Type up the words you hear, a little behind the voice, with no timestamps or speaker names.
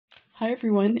Hi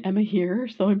everyone, Emma here.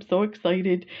 So I'm so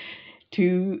excited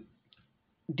to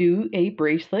do a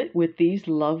bracelet with these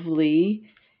lovely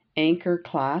anchor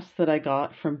clasps that I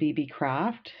got from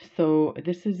Beebeecraft. So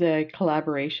this is a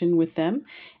collaboration with them.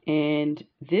 And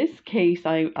this case,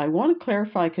 I want to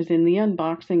clarify because in the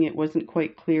unboxing it wasn't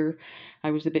quite clear. I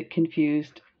was a bit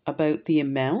confused about the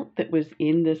amount that was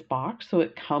in this box. So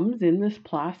it comes in this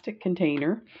plastic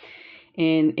container.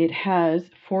 And it has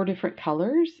 4 different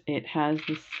colors. It has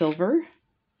the silver,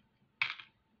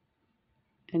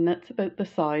 and that's about the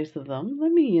size of them.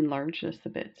 Let me enlarge this a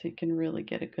bit so you can really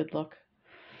get a good look.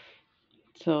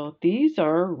 So these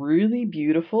are really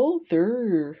beautiful.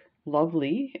 They're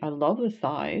lovely. I love the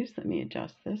size. Let me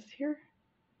adjust this here.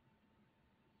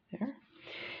 There.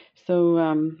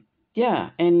 So yeah,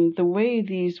 and the way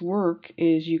these work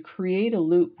is you create a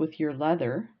loop with your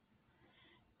leather,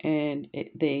 and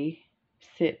they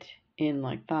sit in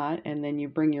like that, and then you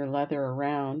bring your leather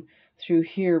around through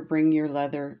here, bring your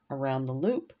leather around the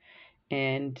loop,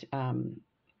 and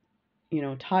you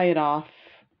know, tie it off,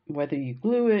 whether you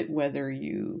glue it, whether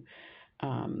you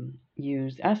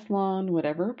use Eslon,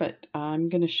 whatever. But I'm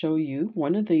going to show you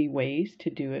one of the ways to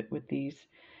do it with these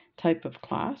type of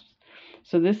clasps.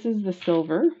 So this is the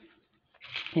silver,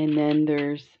 and then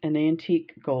there's an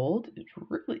antique gold.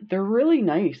 They're really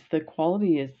nice. The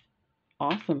quality is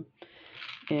awesome.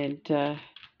 And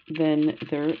then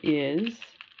there is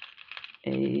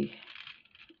a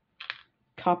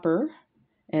copper,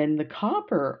 and the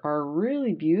copper are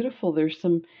really beautiful. There's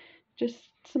just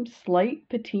some slight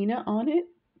patina on it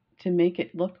to make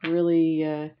it look really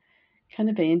kind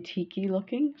of antique-y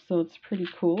looking, so it's pretty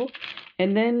cool.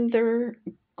 And then their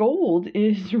gold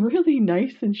is really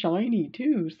nice and shiny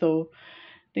too, so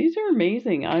these are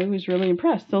amazing. I was really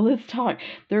impressed. So let's talk.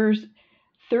 There's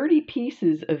 30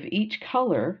 pieces of each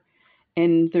color,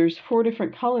 and there's 4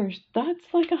 different colors. That's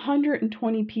like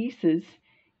 120 pieces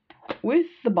with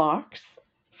the box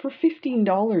for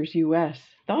 $15 US.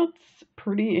 That's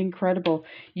pretty incredible.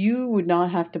 You would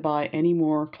not have to buy any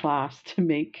more clasps to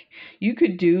make. You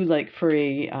could do like for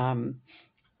a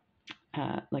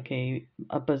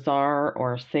bazaar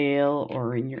or a sale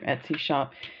or in your Etsy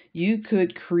shop, you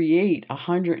could create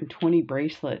 120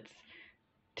 bracelets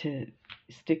to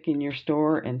stick in your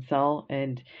store and sell,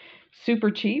 and super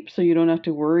cheap, so you don't have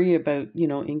to worry about, you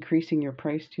know, increasing your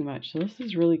price too much. So this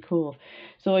is really cool.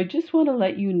 So I just want to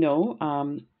let you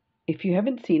know, if you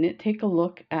haven't seen it, take a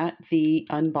look at the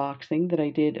unboxing that I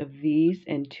did of these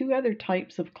and 2 other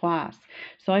types of clasps.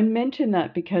 So I mentioned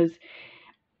that because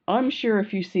I'm sure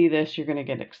if you see this, you're going to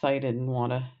get excited and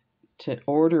want to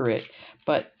order it.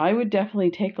 But I would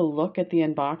definitely take a look at the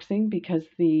unboxing, because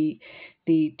the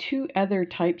 2 other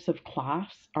types of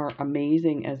clasps are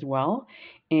amazing as well.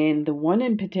 And the one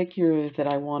in particular that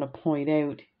I want to point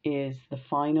out is the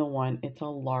final one. It's a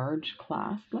large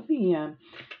clasp. Let me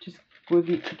just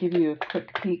give you a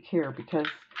quick peek here, because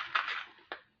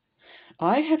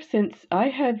I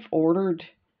have ordered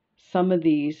some of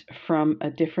these from a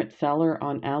different seller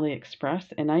on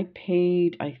AliExpress, and I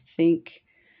paid, I think,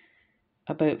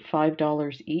 about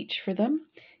 $5 each for them.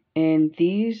 And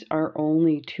these are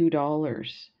only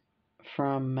 $2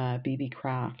 from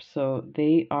Beebeecraft. So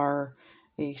they are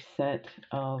a set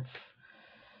of,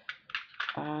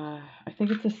 I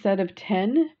think it's a set of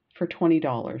 10 for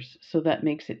 $20. So that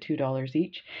makes it $2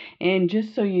 each. And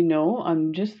just so you know,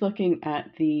 I'm just looking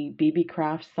at the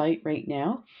Beebeecraft site right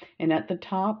now. And at the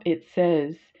top it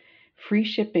says free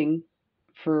shipping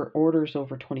for orders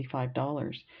over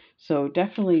 $25. So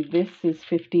definitely this is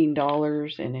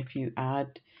 $15. And if you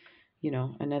add, you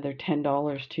know, another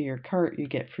 $10 to your cart, you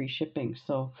get free shipping.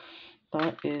 So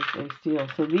that is a steal.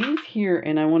 So these here,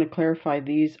 and I want to clarify,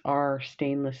 these are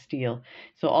stainless steel.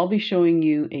 So I'll be showing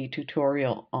you a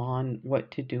tutorial on what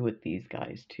to do with these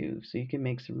guys too. So you can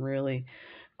make some really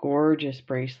gorgeous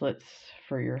bracelets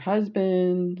for your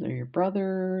husband or your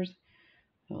brothers.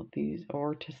 So these,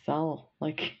 or to sell.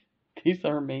 Like, these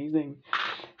are amazing.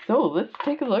 So let's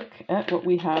take a look at what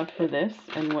we have for this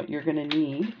and what you're going to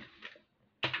need.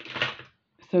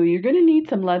 So you're going to need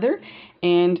some leather,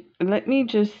 and let me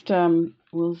just,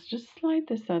 we'll just slide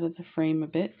this out of the frame a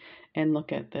bit and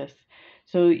look at this.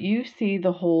 So you see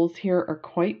the holes here are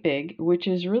quite big, which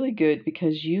is really good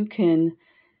because you can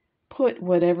put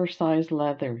whatever size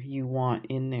leather you want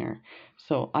in there.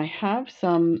 So I have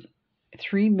some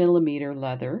 3mm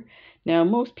leather. Now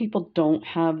most people don't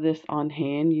have this on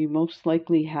hand. You most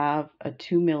likely have a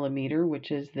 2mm, which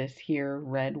is this here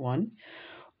red one,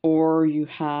 or you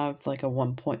have like a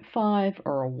 1.5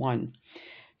 or a 1.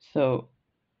 So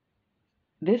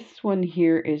this one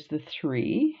here is the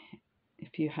 3,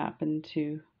 if you happen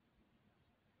to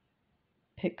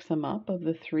pick some up of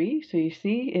the 3. So you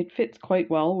see it fits quite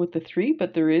well with the 3,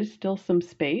 but there is still some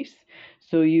space.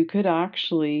 So you could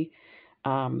actually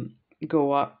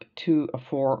go up to a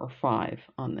 4 or 5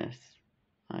 on this.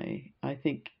 I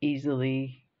think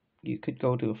easily you could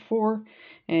go to a 4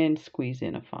 and squeeze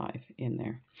in a 5 in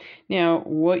there. Now,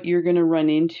 what you're going to run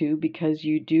into, because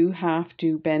you do have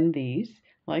to bend these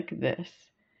like this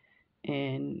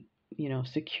and, you know,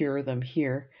 secure them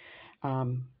here,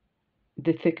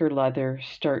 the thicker leather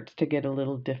starts to get a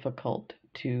little difficult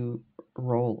to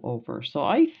roll over. So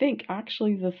I think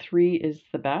actually the 3 is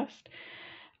the best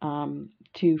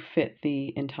to fit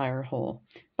the entire hole.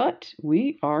 But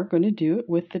we are going to do it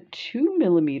with the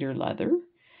 2mm leather,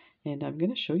 and I'm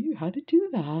going to show you how to do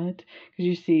that, because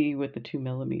you see with the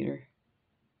 2mm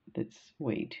that's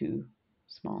way too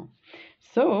small.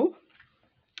 So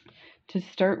to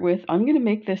start with, I'm going to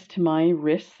make this to my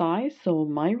wrist size. So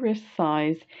my wrist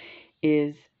size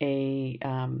is a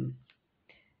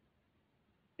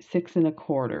 6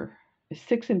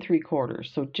 3/4,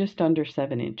 so just under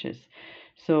 7 inches.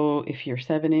 So if you're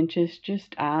 7 inches,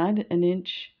 just add an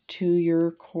inch to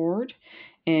your cord.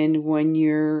 And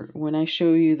when I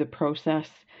show you the process,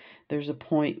 there's a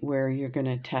point where you're going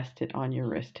to test it on your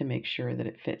wrist to make sure that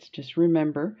it fits. Just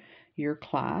remember your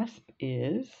clasp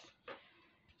is,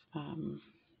 let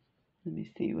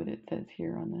me see what it says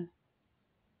here on the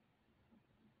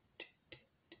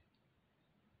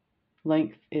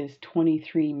length is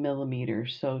 23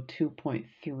 millimeters, so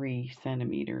 2.3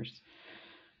 centimeters.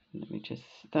 Let me just,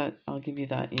 I'll give you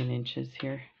that in inches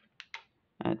here.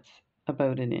 That's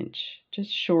about an inch,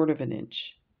 just short of an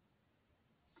inch,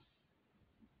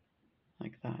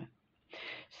 like that.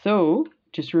 So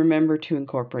just remember to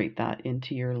incorporate that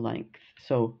into your length.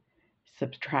 So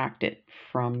subtract it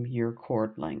from your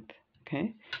cord length,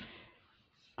 okay?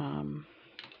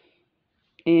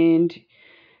 And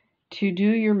to do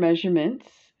your measurements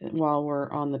while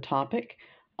we're on the topic,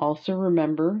 also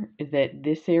remember that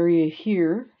this area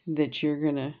here that you're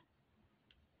gonna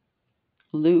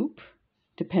loop,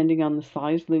 depending on the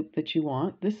size loop that you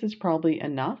want, this is probably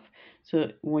enough.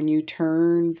 So when you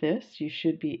turn this, you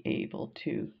should be able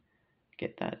to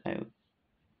get that out.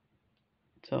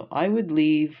 So I would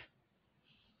leave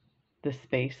the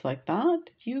space like that.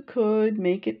 You could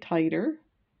make it tighter,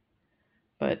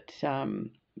 but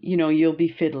you know, you'll be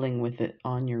fiddling with it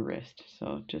on your wrist.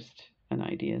 So just an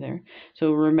idea there.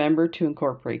 So remember to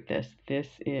incorporate this. This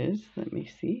is, let me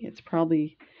see, it's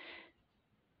probably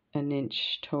an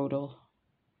inch total.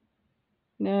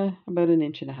 Nah, about an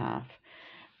inch and a half.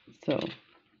 So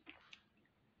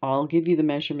I'll give you the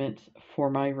measurements for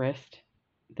my wrist.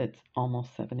 That's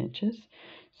almost 7 inches.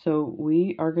 So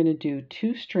we are going to do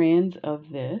 2 strands of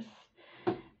this.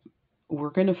 We're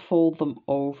going to fold them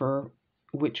over,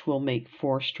 which will make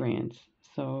 4 strands.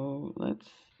 So this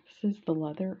is the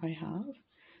leather I have.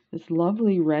 This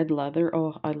lovely red leather.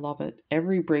 Oh, I love it.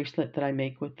 Every bracelet that I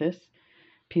make with this,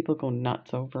 people go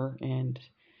nuts over, and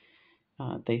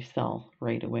they sell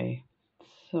right away.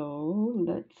 So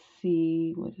let's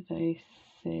see, what did I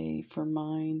say for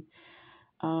mine?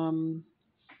 2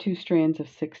 strands of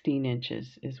 16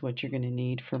 inches is what you're going to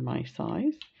need for my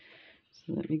size.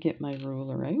 So let me get my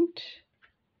ruler out.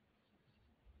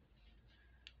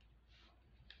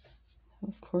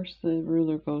 Of course, the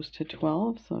ruler goes to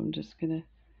 12, so I'm just going to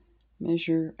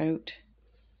measure out.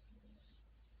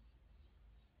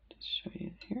 Just show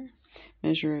you here.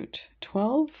 Measure out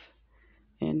 12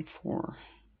 and 4.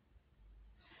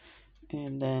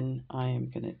 And then I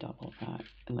am going to double that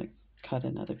and like cut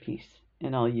another piece.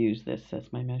 And I'll use this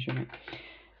as my measurement.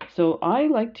 So I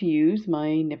like to use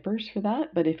my nippers for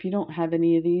that, but if you don't have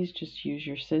any of these, just use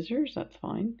your scissors, that's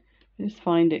fine. I just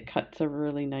find it cuts a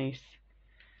really nice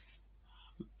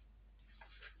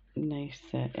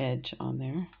edge on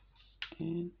there.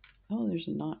 And oh, there's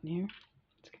a knot in here.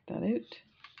 Let's get that out.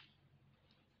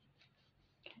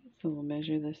 Okay, so we'll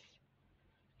measure this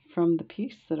from the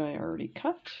piece that I already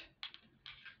cut.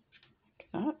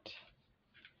 Like that.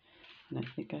 And I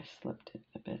think I slipped it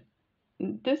a bit.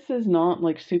 This is not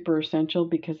like super essential,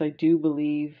 because I do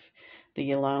believe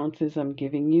the allowances I'm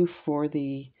giving you for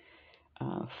the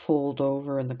fold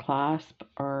over and the clasp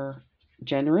are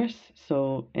generous.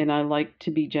 So, and I like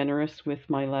to be generous with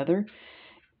my leather.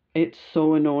 It's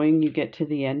so annoying, you get to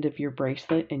the end of your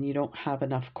bracelet and you don't have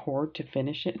enough cord to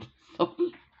finish it. So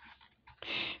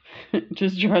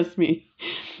just trust me,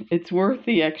 it's worth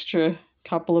the extra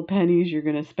couple of pennies you're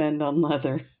going to spend on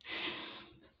leather.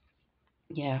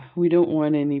 Yeah, we don't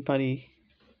want anybody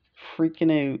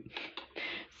freaking out.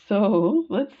 So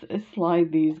let's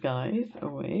slide these guys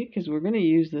away, because we're going to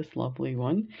use this lovely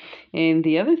one. And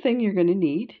the other thing you're going to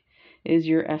need is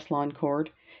your S-Lon cord.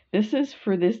 This is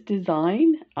for this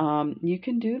design. You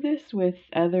can do this with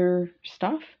other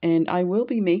stuff, and I will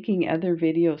be making other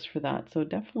videos for that, so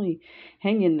definitely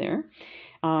hang in there.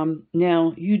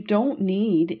 Now, you don't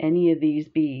need any of these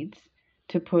beads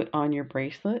to put on your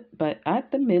bracelet, but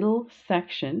at the middle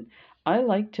section, I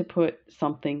like to put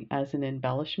something as an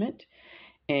embellishment.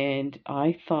 And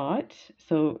I thought,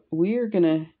 so we're going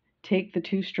to take the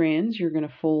 2 strands, you're going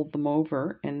to fold them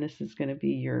over, and this is going to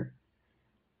be your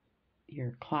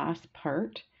clasp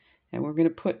part. And we're going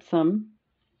to put some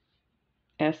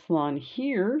S-Lon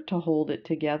here to hold it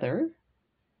together.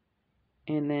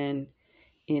 And then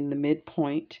in the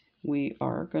midpoint, we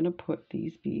are going to put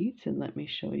these beads, and let me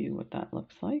show you what that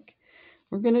looks like.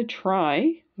 We're going to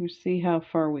try, we'll see how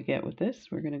far we get with this.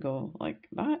 We're going to go like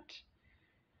that,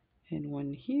 and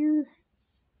one here,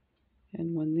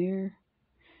 and one there.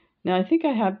 Now I think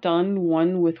I have done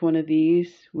one with one of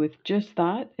these with just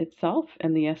that itself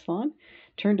and the S-Lon.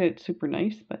 Turned out super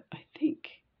nice, but I think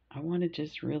I want to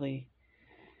just really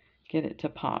get it to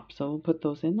pop. So we'll put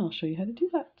those in. I'll show you how to do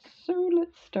that. So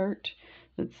let's start.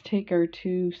 Let's take our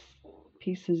 2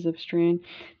 pieces of strand.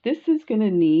 This is going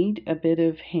to need a bit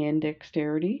of hand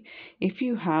dexterity. If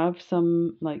you have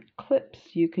some like clips,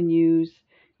 you can use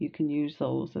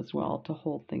those as well to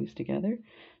hold things together.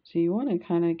 So you want to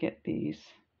kind of get these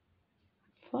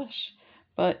flush,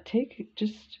 but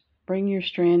just bring your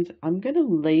strands. I'm going to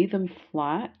lay them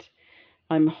flat.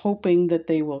 I'm hoping that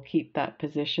they will keep that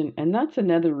position, and that's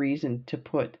another reason to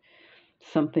put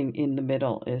something in the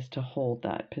middle, is to hold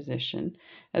that position.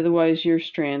 Otherwise your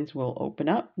strands will open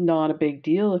up. Not a big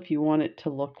deal if you want it to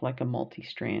look like a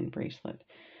multi-strand bracelet.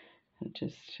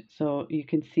 Just so you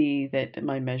can see that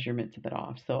my measurement's a bit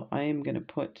off. So I am going to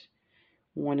put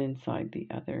one inside the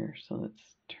other. So let's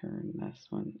turn this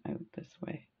one out this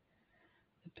way,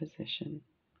 the position.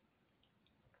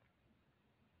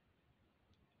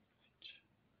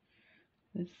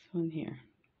 This one here,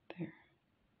 there.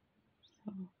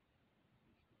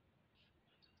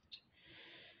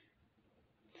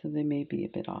 So they may be a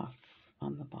bit off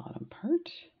on the bottom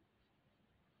part.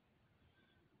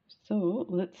 So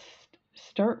let's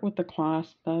start with the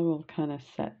clasp. That will kind of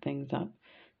set things up.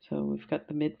 So we've got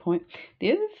the midpoint.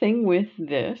 The other thing with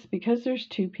this, because there's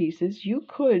 2 pieces, you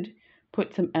could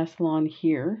put some S-Lon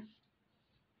here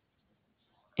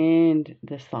and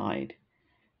the side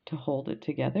to hold it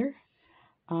together.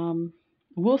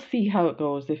 We'll see how it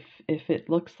goes. If it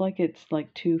looks like it's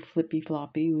like too flippy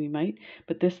floppy, we might,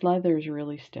 but this leather is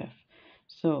really stiff,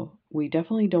 so we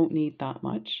definitely don't need that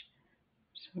much.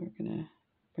 So we're gonna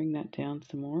bring that down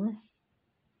some more,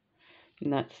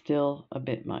 and that's still a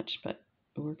bit much, but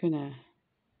we're gonna,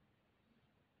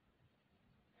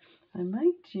 I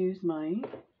might use mine.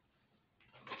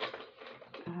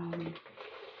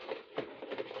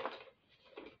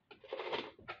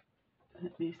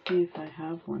 Let me see if I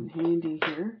have one handy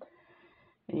here.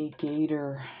 A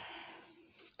gator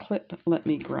clip. Let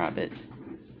me grab it.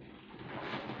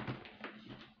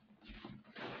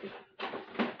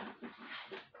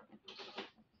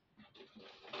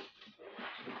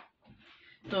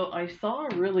 So I saw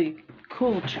a really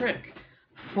cool trick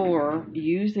for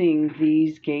using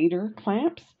these gator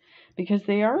clamps, because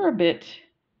they are a bit,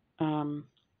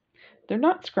 they're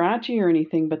not scratchy or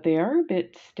anything, but they are a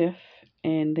bit stiff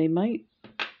and they might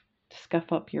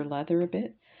scuff up your leather a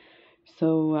bit.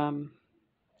 So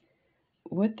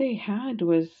what they had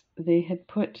was they had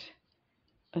put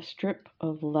a strip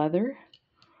of leather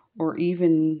or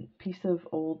even piece of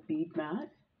old bead mat.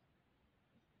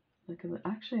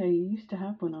 Actually, I used to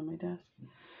have one on my desk.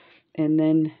 And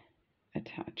then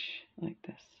attach like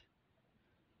this.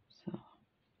 So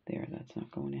there, that's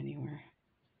not going anywhere.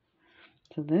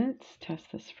 So let's test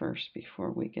this first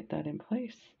before we get that in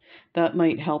place. That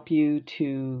might help you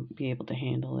to be able to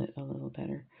handle it a little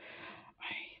better.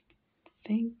 I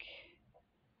think.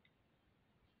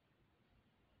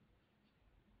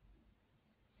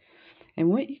 And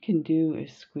what you can do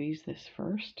is squeeze this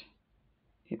first.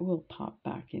 It will pop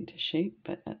back into shape,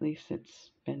 but at least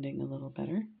it's bending a little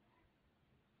better.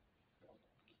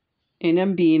 And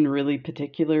I'm being really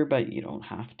particular, but you don't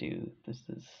have to. This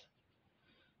is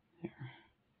there.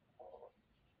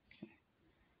 Okay.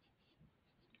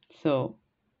 So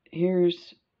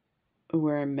here's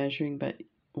where I'm measuring, but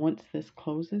once this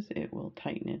closes, it will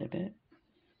tighten it a bit.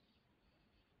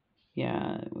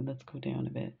 Yeah, let's go down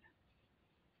a bit.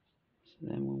 So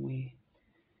then when we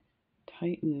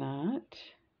tighten that,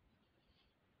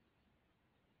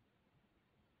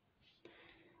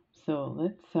 so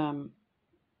let's, I'm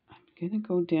gonna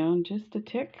go down just a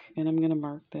tick and I'm gonna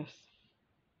mark this.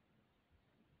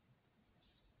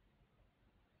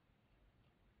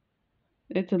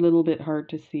 It's a little bit hard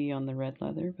to see on the red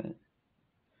leather, but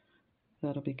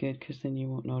that'll be good because then you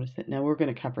won't notice it. Now we're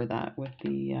going to cover that with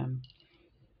the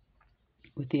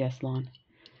Eslon.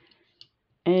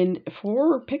 And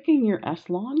for picking your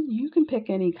Eslon, you can pick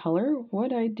any color.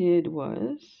 What I did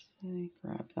was, I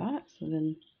grab that, so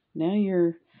then now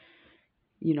you're,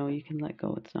 you know, you can let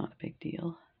go. It's not a big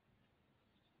deal.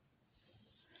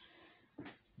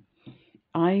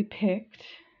 I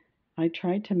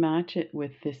tried to match it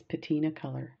with this patina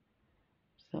color.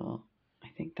 So I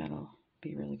think that'll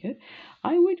be really good.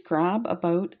 I would grab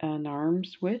about an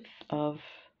arm's width of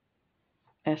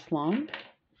Eslon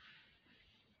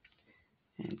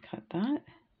and cut that.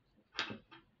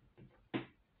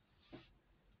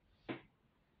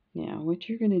 Now what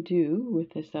you're going to do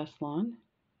with this Eslon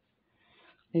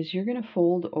is you're going to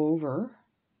fold over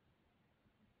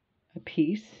a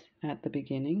piece at the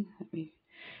beginning.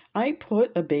 I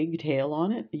put a big tail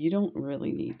on it. You don't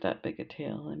really need that big a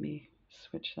tail. Let me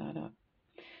switch that up.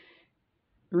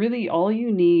 Really, all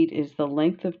you need is the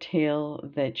length of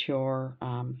tail that you're,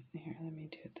 here, let me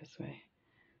do it this way,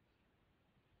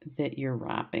 that you're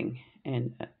wrapping,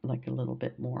 and like a little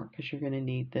bit more, because you're going to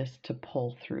need this to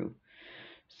pull through.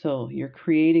 So you're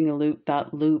creating a loop.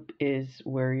 That loop is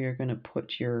where you're going to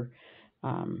put your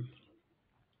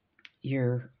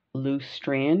loose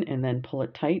strand and then pull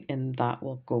it tight, and that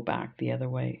will go back the other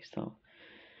way. So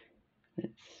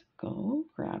let's go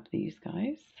grab these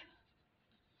guys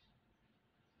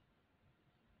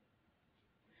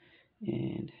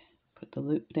and put the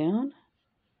loop down.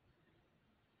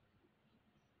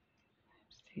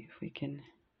 See if we can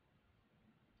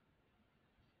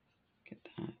get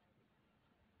that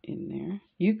in there.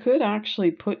 You could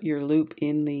actually put your loop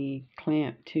in the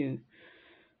clamp too.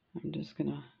 I'm just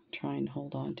gonna try and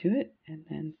hold on to it, and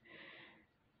then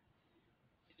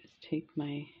just take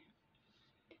my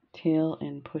tail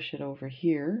and push it over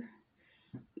here.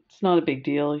 It's not a big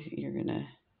deal. You're gonna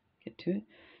get to it.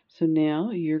 So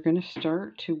now you're gonna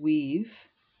start to weave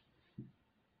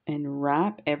and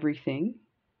wrap everything.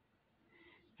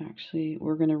 Actually,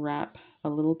 we're gonna wrap a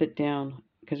little bit down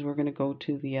because we're gonna go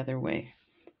to the other way.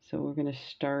 So we're gonna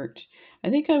start, I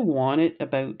think I want it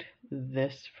about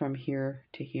this from here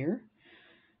to here.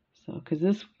 So, because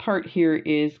this part here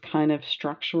is kind of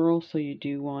structural, so you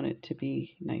do want it to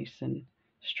be nice and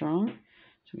strong.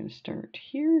 So I'm going to start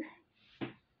here.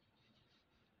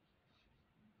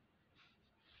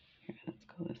 Here, let's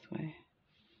go this way.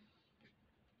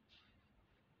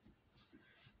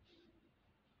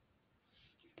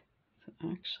 So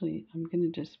actually, I'm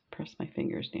going to just press my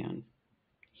fingers down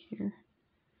here.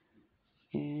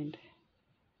 And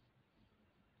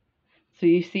so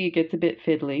you see it gets a bit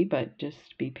fiddly, but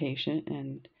just be patient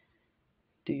and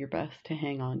do your best to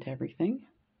hang on to everything.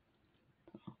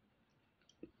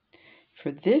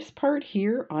 For this part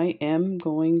here, I am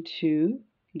going to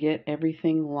get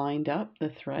everything lined up, the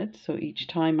thread. So each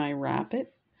time I wrap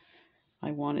it,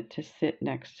 I want it to sit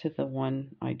next to the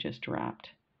one I just wrapped,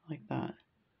 like that.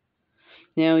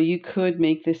 Now you could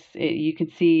make this, you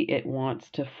can see it wants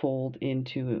to fold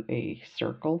into a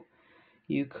circle.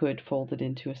 You could fold it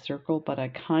into a circle, but I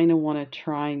kind of want to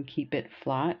try and keep it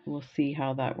flat. We'll see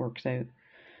how that works out.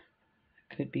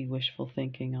 Could be wishful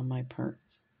thinking on my part.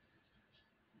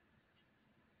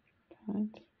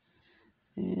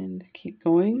 And keep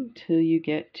going till you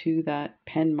get to that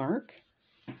pen mark.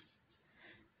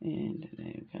 And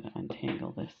then we've got to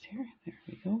untangle this here. There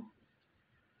we go.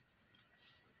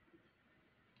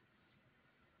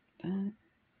 That.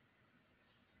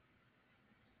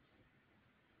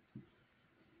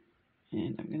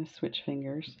 And I'm going to switch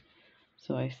fingers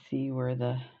so I see where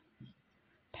the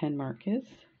pen mark is.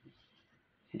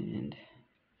 And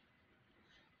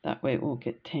that way it won't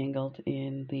get tangled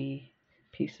in the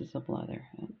pieces of leather.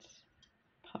 Let's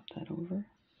pop that over.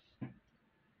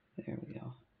 There we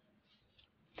go.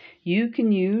 You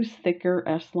can use thicker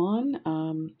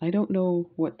Eslon. I don't know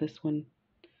what this one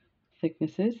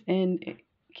thickness is. And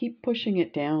keep pushing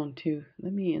it down too.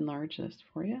 Let me enlarge this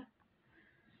for you.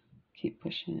 Keep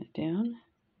pushing it down.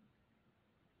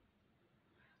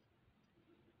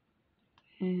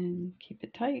 And keep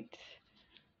it tight.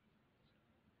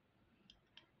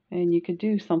 And you could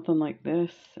do something like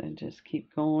this and just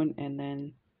keep going, and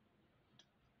then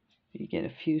you get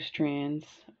a few strands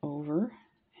over,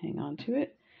 hang on to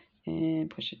it, and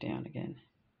push it down again.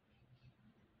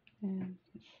 And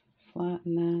just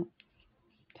flatten that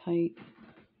tight.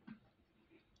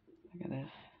 I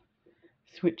gotta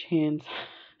switch hands.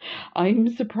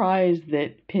 I'm surprised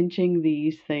that pinching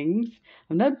these things,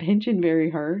 I'm not pinching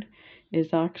very hard,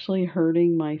 is actually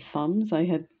hurting my thumbs. I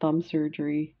had thumb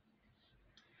surgery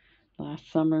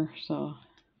last summer, so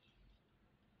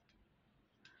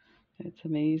It's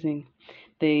amazing.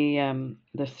 They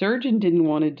the surgeon didn't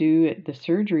want to do the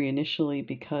surgery initially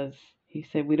because he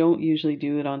said we don't usually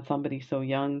do it on somebody so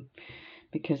young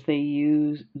because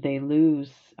they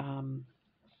lose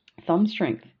thumb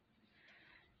strength.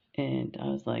 And I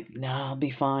was like, nah, I'll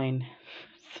be fine.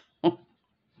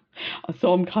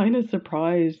 So I'm kind of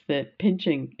surprised that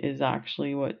pinching is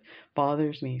actually what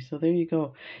bothers me. So there you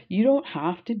go. You don't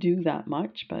have to do that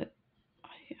much, but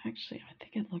I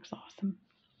think it looks awesome.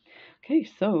 Okay,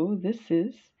 so this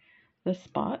is the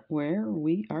spot where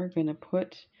we are going to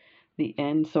put the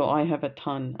end. So I have a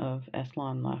ton of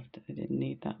Eslon left. I didn't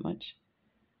need that much.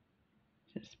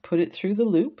 Just put it through the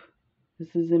loop.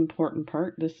 This is the important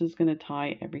part. This is going to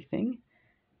tie everything.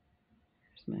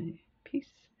 Here's my piece.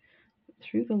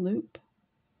 Through the loop.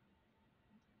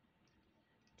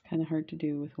 It's kind of hard to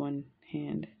do with one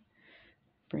hand.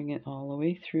 Bring it all the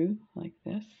way through like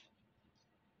this.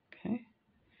 Okay.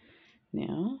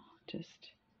 Now just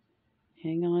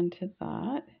hang on to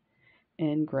that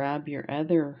and grab your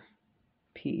other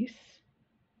piece.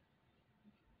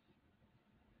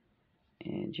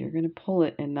 And you're going to pull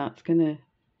it, and that's going to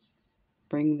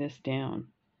bring this down.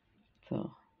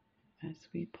 So as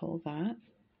we pull that,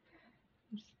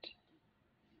 just,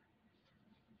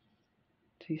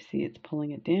 so you see it's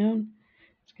pulling it down.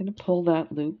 It's going to pull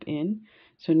that loop in.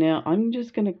 So now I'm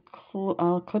just going to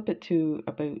I'll clip it to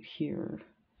about here.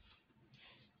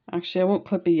 Actually, I won't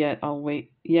clip it yet. I'll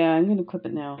wait. Yeah, I'm going to clip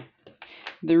it now.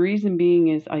 The reason being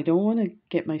is I don't want to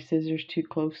get my scissors too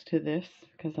close to this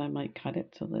because I might cut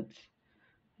it. So let's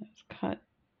cut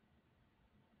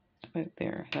about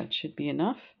there. That should be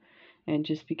enough. And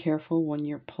just be careful when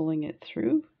you're pulling it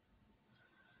through.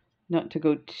 Not to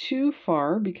go too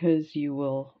far because you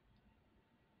will,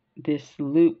 this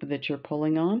loop that you're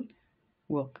pulling on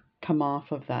will come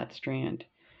off of that strand.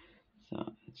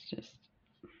 So it's just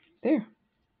there,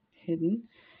 hidden.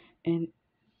 And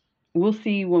we'll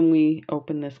see when we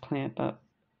open this clamp up.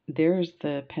 There's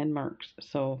the pen marks.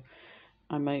 So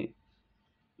I might,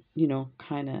 you know,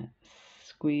 kind of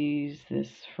squeeze this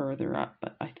further up,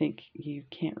 but I think you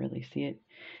can't really see it.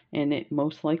 And it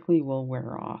most likely will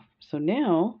wear off. So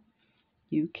now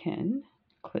you can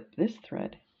clip this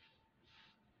thread.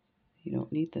 You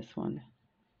don't need this one.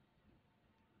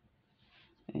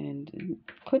 And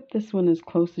clip this one as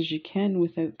close as you can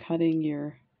without cutting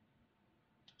your,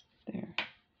 there.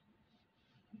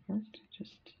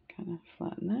 Just kind of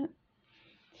flatten that.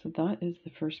 So that is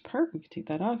the first part. We can take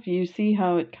that off. You see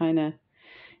how it kind of,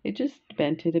 it just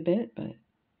bent it a bit, but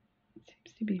it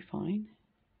seems to be fine.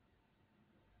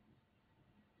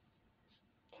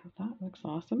 So that looks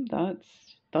awesome. That's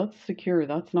secure.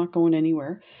 That's not going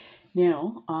anywhere.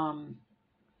 Now,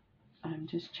 I'm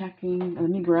just checking. Let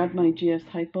me grab my GS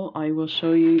Hypo. I will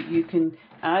show you. You can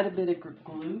add a bit of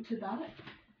glue to that.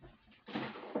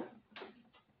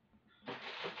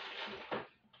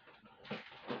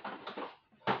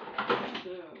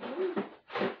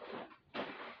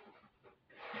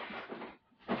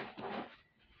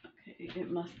 Okay, it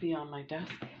must be on my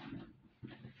desk.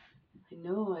 I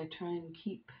know I try and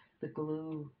keep the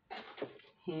glue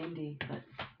handy, but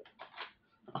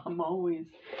I'm always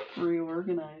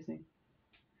reorganizing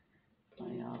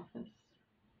my office.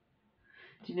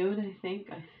 Do you know what I think?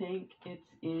 I think it's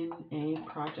in a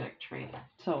project tray.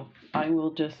 So I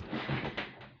will just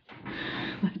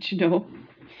let you know.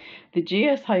 The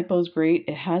GS Hypo is great.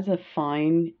 It has a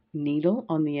fine needle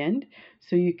on the end,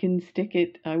 so you can stick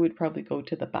it, I would probably go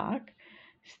to the back,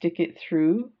 stick it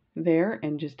through there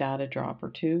and just add a drop or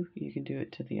two. You can do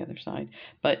it to the other side.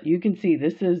 But you can see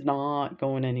this is not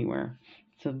going anywhere.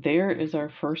 So there is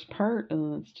our first part,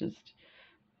 and let's just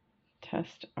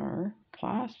test our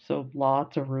clasp. So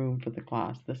lots of room for the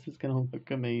clasp. This is going to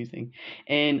look amazing.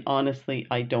 And honestly,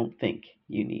 I don't think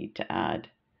you need to add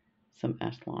some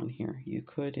Eslon here. You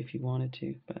could if you wanted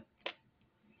to, but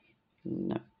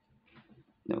no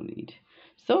need.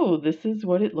 So this is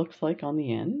what it looks like on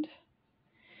the end.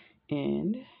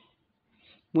 And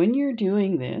when you're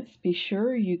doing this, be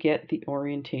sure you get the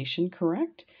orientation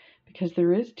correct because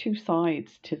there is two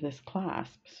sides to this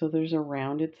clasp. So there's a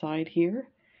rounded side here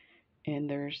and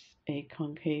there's a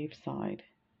concave side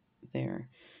there.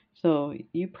 So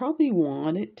you probably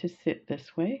want it to sit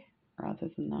this way rather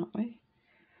than that way.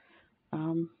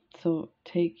 So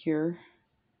take your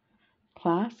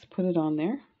clasp, put it on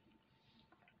there,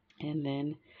 and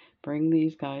then bring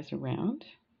these guys around.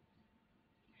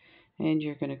 And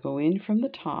you're going to go in from the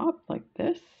top like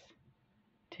this.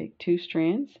 Take two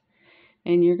strands,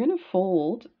 and you're going to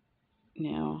fold.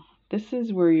 Now, this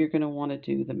is where you're going to want to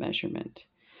do the measurement.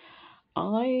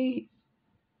 I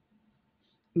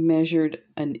measured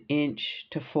 1 inch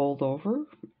to fold over.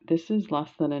 this is less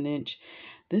than an inch.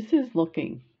 This is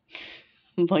looking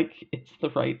like it's the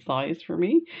right size for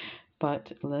me,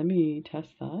 but let me test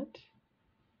that.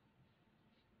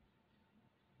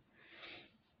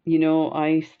 You know,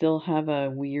 I still have a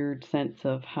weird sense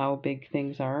of how big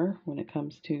things are when it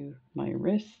comes to my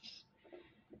wrists.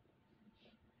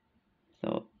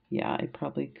 So yeah, I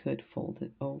probably could fold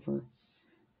it over.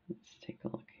 Let's take a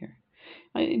look here.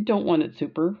 I don't want it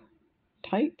super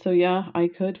tight, so yeah, I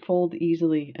could fold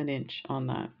easily an inch on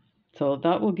that. So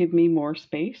that will give me more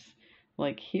space,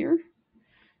 like here,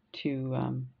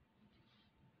 to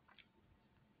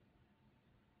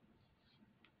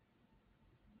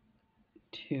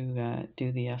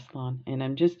do the S-Lon. And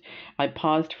I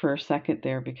paused for a second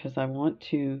there because I'm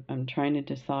trying to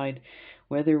decide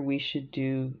whether we should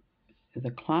do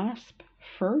the clasp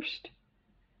first.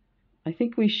 I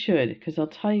think we should, because I'll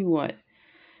tell you what,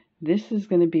 this is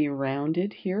going to be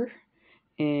rounded here,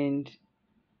 and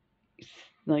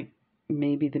like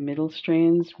maybe the middle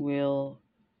strands will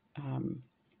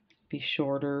be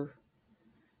shorter.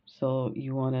 So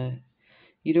you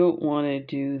don't want to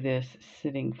do this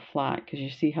sitting flat, because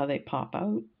you see how they pop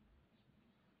out.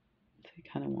 So you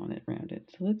kind of want it rounded.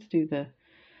 So let's do the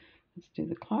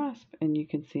clasp, and you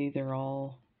can see they're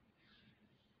all.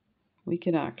 We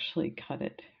could actually cut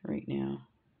it right now.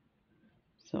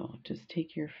 So just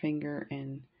take your finger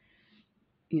and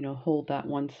hold that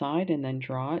one side and then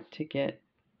draw it to get.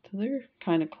 So they're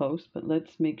kind of close, but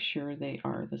let's make sure they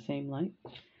are the same length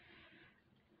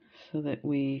so that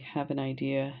we have an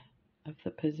idea of the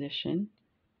position.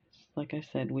 Like I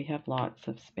said, we have lots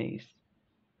of space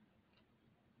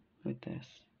with this.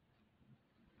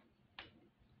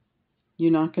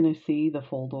 You're not going to see the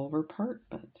fold over part,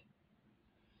 but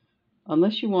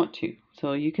unless you want to.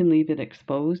 So you can leave it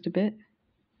exposed a bit.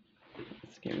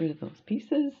 Let's get rid of those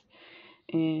pieces.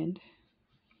 And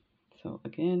so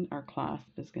again, our clasp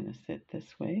is going to sit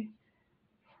this way.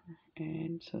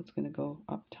 And so it's going to go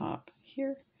up top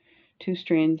here. 2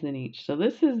 strands in each. So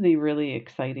this is the really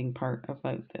exciting part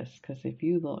about this, because if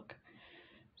you look,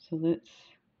 so let's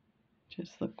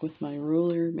just look with my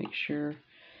ruler, make sure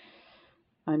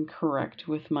I'm correct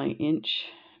with my inch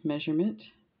measurement.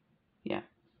 Yeah.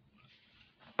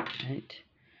 Right.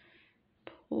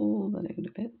 Pull that out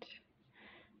a bit.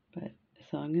 But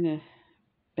so I'm going to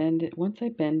bend it. Once I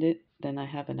bend it, then I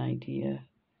have an idea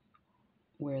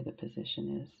where the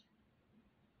position is.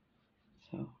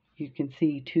 So you can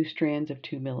see 2 strands of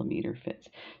 2 millimeter fits.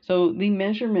 So the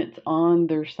measurements on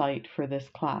their site for this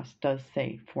class does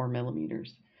say 4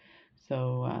 millimeters.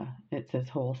 So it says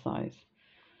whole size.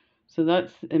 So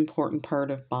that's the important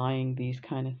part of buying these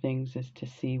kind of things, is to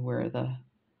see where the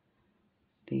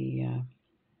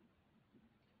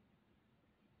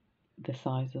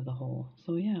size of the hole.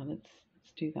 So yeah, let's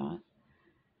do that.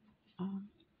 I'm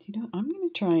going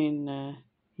to try and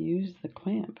use the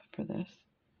clamp for this.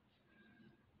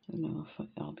 I don't know if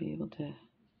I'll be able to.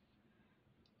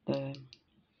 The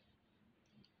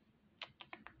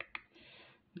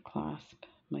clasp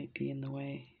might be in the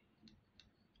way.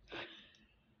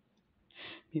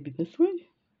 Maybe this way?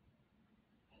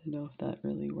 I don't know if that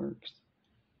really works.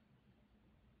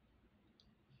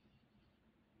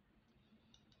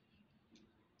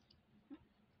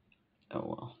 Oh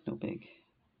well, no big.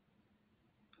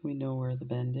 We know where the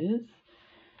bend is.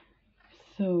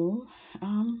 So,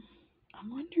 I'm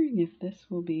wondering if this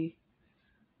will be.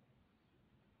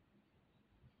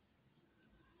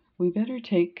 We better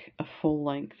take a full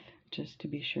length just to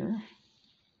be sure.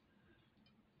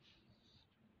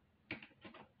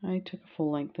 I took a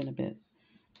full length and a bit.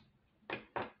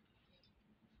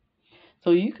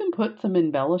 So you can put some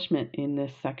embellishment in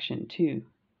this section too.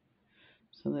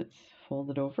 So let's fold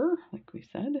it over like we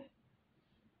said.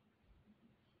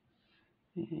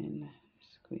 And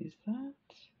squeeze that.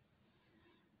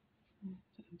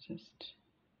 Just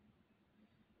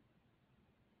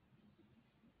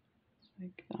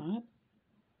like that.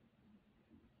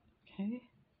 Okay.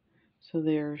 So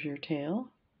there's your tail.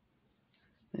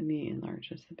 Let me enlarge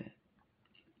this a bit.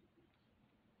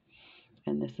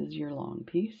 And this is your long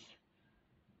piece.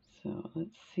 So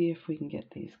let's see if we can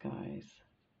get these guys.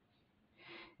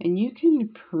 And you can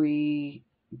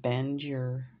pre-bend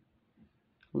your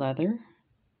leather.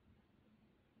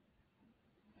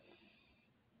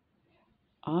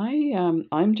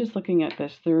 I'm just looking at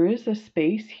this. There is a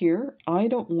space here. I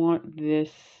don't want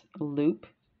this loop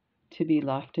to be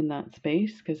left in that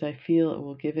space, because I feel it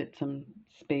will give it some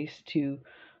space to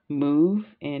move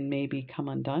and maybe come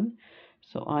undone.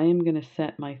 So I am going to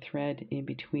set my thread in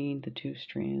between the 2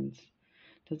 strands.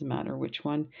 Doesn't matter which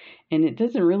one. And it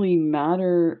doesn't really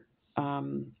matter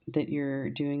that you're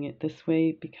doing it this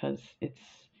way, because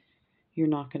you're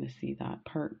not going to see that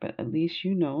part, but at least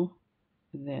you know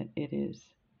that it is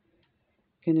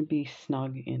going to be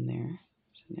snug in there.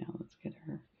 So now let's get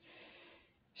our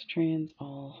strands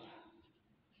all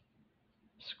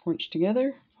scrunched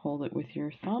together. Hold it with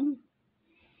your thumb,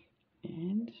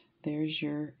 and there's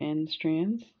your end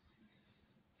strands.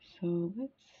 So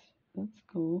let's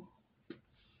go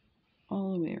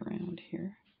all the way around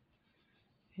here,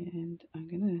 and I'm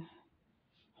gonna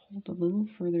hold a little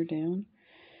further down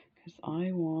because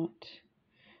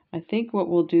I think what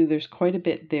we'll do, there's quite a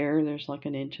bit there. There's like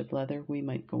an inch of leather. We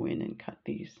might go in and cut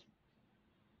these,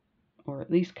 or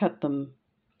at least cut them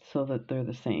so that they're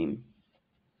the same.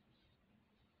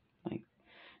 Like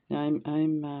now,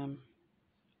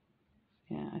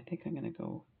 yeah, I think I'm gonna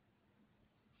go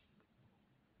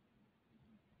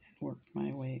and work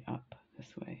my way up this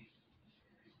way.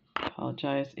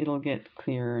 Apologize. It'll get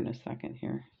clearer in a second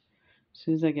here. As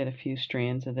soon as I get a few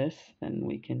strands of this, then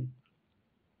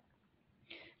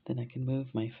I can move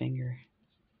my finger.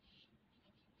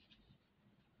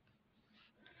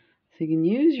 So you can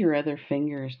use your other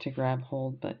fingers to grab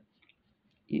hold, but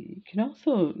you can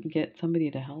also get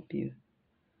somebody to help you.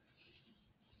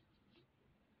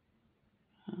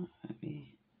 Let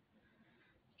me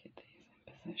get these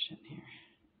in position here.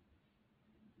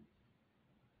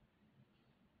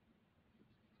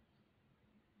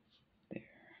 There.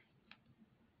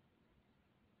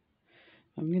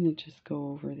 I'm going to just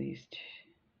go over these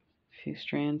few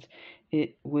strands.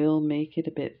 It will make it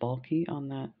a bit bulky on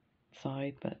that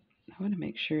side, but I want to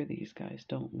make sure these guys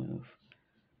don't move.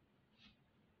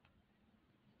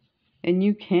 And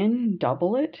you can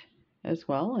double it as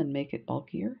well and make it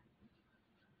bulkier.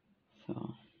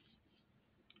 So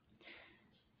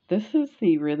this is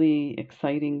the really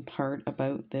exciting part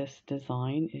about this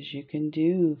design, is you can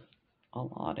do a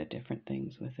lot of different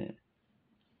things with it.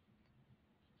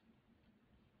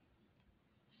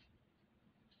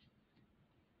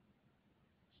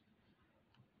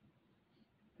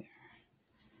 There.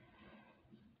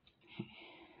 Okay.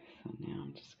 So now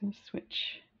I'm just going to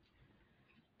switch,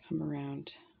 come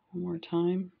around one more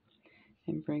time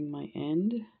and bring my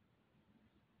end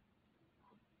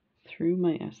through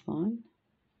my S-line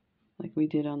like we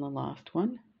did on the last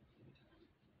one.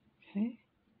 Okay.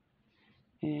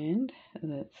 And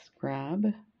let's grab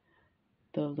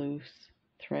the loose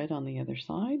thread on the other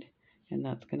side, and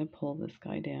that's going to pull this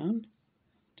guy down.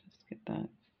 Just get that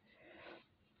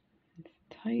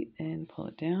tight and pull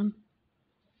it down.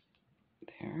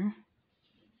 There.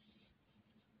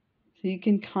 So you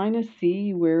can kind of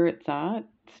see where it's at.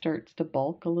 It starts to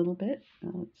bulk a little bit.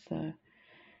 Now let's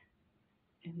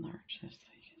enlarge this so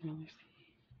you can really see.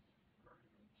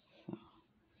 So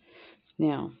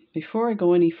now, before I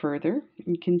go any further,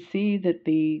 you can see that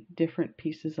the different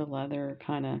pieces of leather are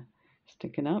kind of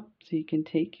sticking up. So you can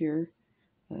take your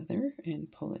leather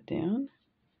and pull it down.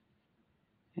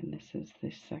 And this is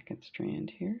the second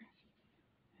strand here.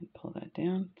 And pull that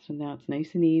down. So now it's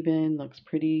nice and even, looks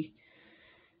pretty.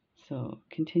 So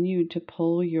continue to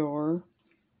pull your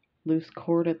loose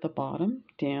cord at the bottom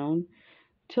down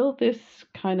till this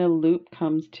kind of loop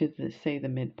comes to the, say, the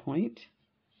midpoint.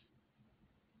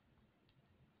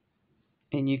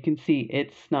 And you can see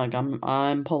it's snug.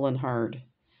 I'm pulling hard.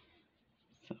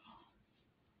 So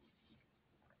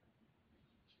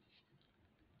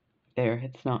there,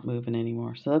 it's not moving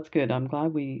anymore. So that's good. I'm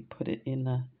glad we put it in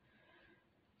the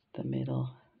middle.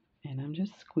 And I'm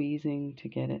just squeezing to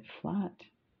get it flat.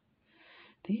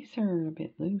 These are a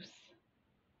bit loose.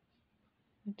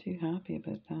 Not too happy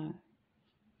about that.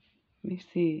 Let me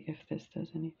see if this does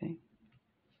anything.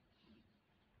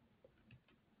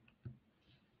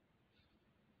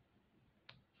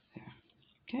 There.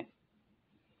 Okay.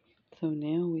 So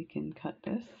now we can cut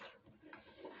this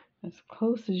as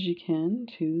close as you can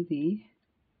to the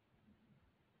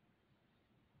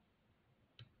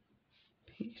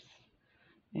piece.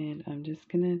 And I'm just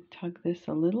going to tug this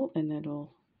a little, and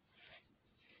it'll,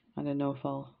 I don't know if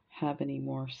I'll have any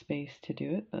more space to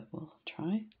do it, but we'll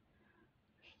try.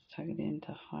 Just tug it in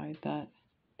to hide that.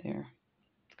 There,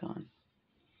 it's gone.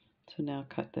 So now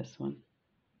cut this one.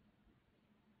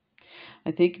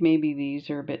 I think maybe these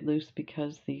are a bit loose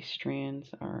because these strands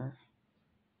are,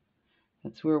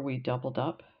 that's where we doubled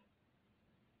up.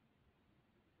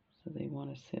 So they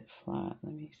want to sit flat.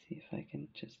 Let me see if I can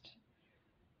just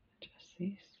adjust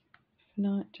these. If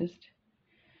not, just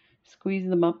squeeze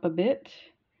them up a bit,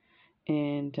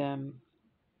 and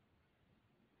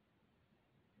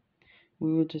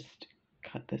we will just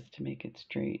cut this to make it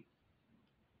straight.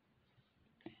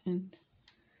 And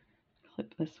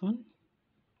clip this one.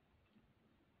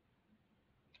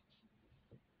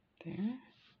 There.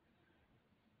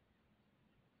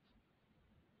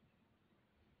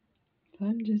 So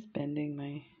I'm just bending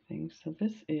my thing. So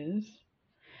this is,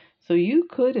 so you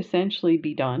could essentially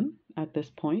be done at this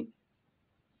point.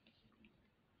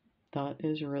 That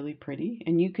is really pretty.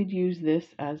 And you could use this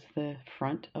as the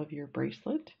front of your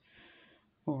bracelet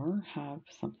or have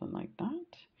something like that.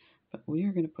 But we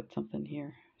are going to put something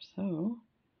here. So,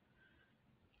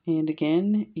 and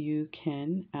again, you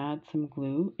can add some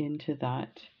glue into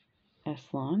that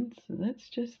S-line. So let's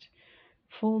just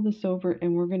fold this over,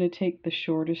 and we're going to take the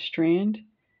shortest strand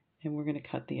and we're going to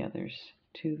cut the others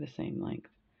to the same length.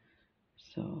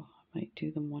 So I might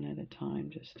do them one at a time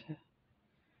just to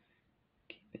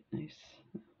keep it nice.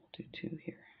 We'll do two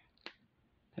here.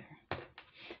 There.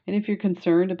 And if you're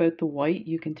concerned about the white,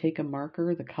 you can take a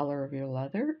marker, the color of your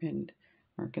leather, and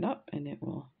mark it up, and it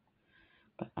will,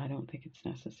 but I don't think it's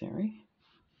necessary.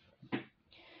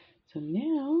 So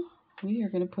now we are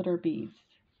going to put our beads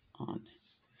on.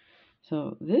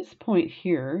 So this point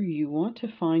here, you want to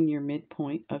find your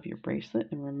midpoint of your bracelet,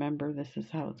 and remember this is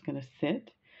how it's going to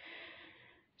sit.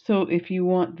 So if you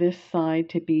want this side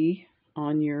to be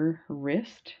on your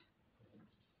wrist,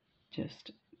 just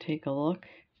take a look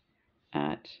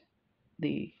at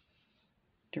the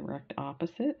direct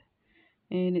opposite,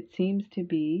 and it seems to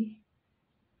be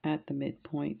at the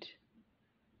midpoint,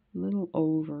 a little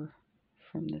over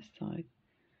from this side.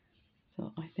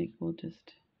 So I think we'll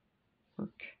just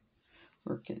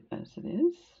work it as it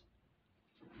is.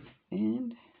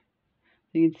 And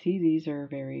you can see these are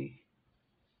very,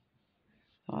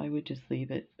 I would just leave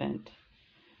it bent.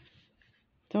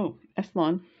 So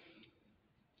S-line,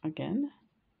 again,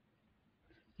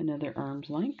 another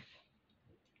arm's length.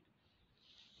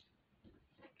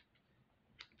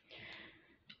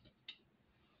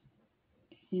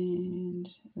 And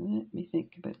let me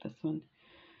think about this one.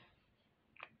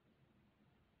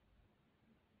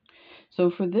 So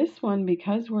for this one,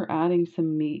 because we're adding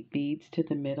some beads to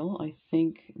the middle, I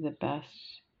think the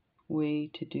best way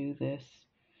to do this,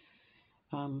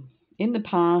 in the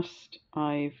past,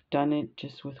 I've done it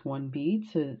just with one bead,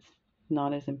 so it's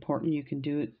not as important. You can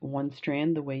do it one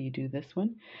strand the way you do this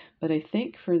one. But I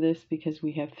think for this, because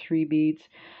we have 3 beads,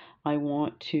 I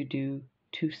want to do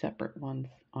 2 separate ones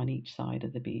on each side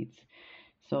of the beads.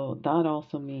 So that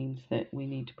also means that we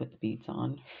need to put the beads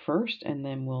on first, and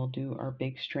then we'll do our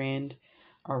big strand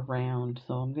around.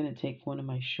 So I'm going to take one of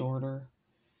my shorter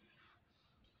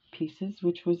pieces,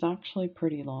 which was actually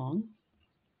pretty long,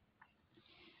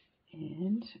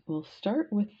 and we'll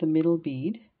start with the middle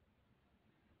bead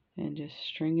and just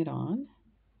string it on.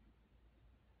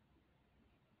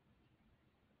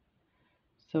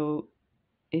 So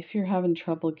if you're having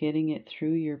trouble getting it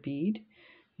through your bead,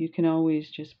 you can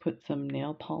always just put some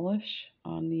nail polish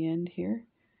on the end here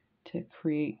to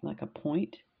create like a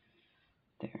point.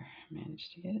 There,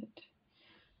 managed to get it.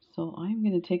 So I'm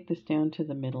going to take this down to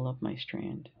the middle of my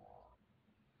strand,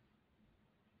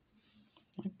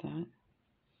 like that.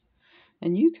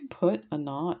 And you can put a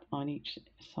knot on each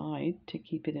side to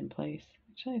keep it in place.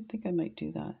 Actually, I think I might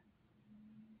do that.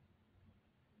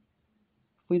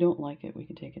 If we don't like it, we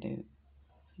can take it out.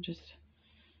 So just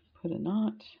put a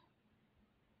knot.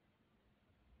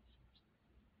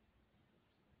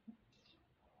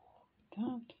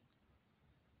 That.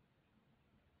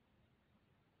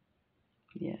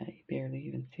 Yeah, you barely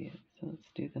even see it. So let's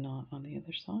do the knot on the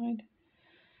other side.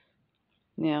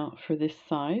 Now for this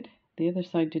side, the other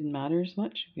side didn't matter as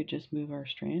much. We could just move our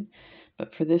strand.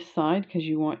 But for this side, because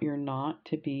you want your knot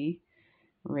to be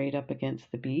right up against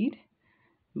the bead,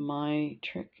 my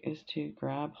trick is to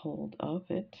grab hold of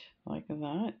it like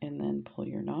that and then pull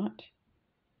your knot.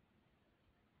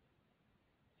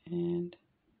 And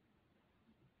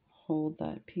hold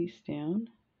that piece down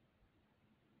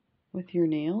with your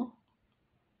nail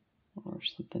or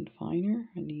something finer,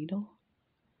 a needle,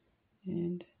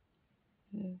 and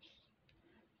just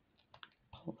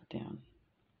pull it down.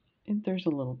 And there's a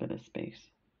little bit of space.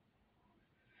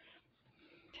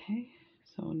 Okay,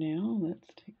 so now let's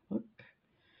take a look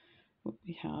what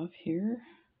we have here.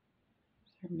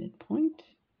 Is our midpoint.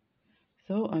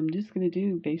 So I'm just going to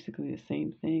do basically the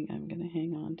same thing. I'm going to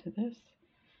hang on to this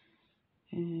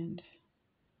and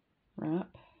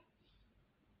wrap.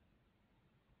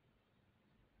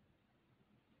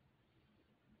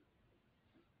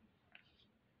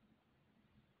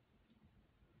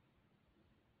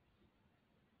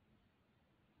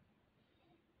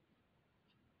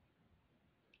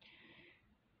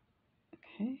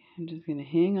 Okay, I'm just going to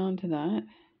hang on to that.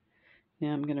 Now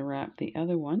I'm going to wrap the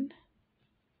other one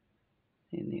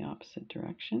in the opposite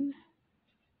direction.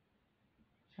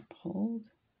 Wrap hold.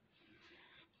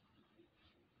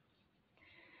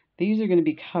 These are going to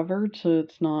be covered, so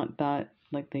it's not that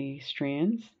like the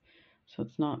strands. so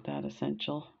it's not that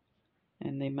essential.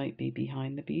 And they might be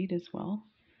behind the bead as well.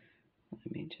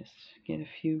 Let me just get a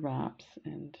few wraps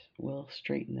and we'll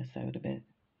straighten this out a bit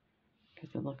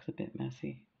because it looks a bit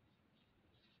messy.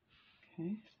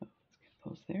 Okay, so let's get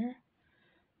those there.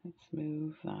 Let's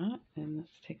move that and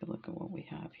let's take a look at what we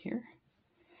have here.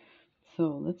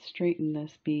 So let's straighten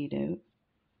this bead out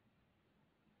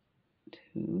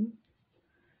to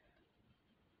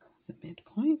the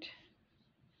midpoint.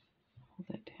 Hold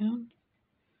that down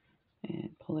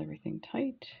and pull everything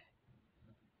tight.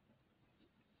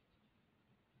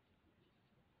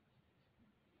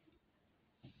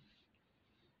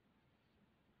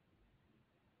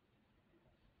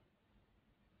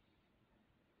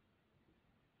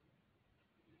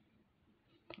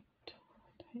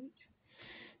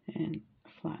 And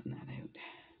flatten that out.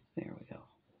 There we go.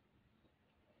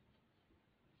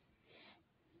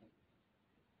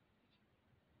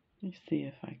 Let's see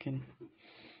if I can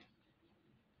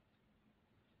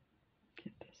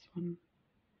get this one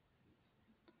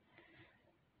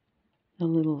a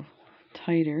little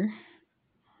tighter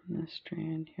on this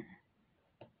strand here.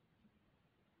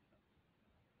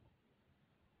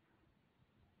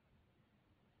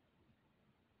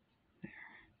 There,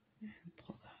 and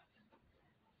pull that.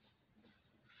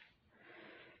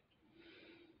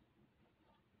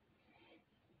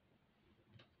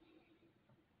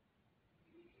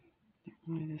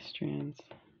 Why this strand's,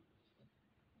 let's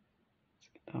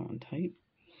get that one tight.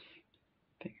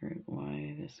 Figure out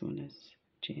why this one is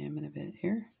jamming a bit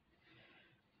here.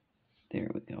 There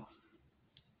we go.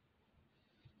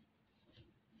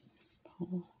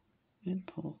 Pull and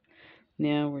pull.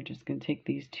 Now we're just going to take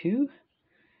these two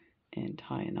and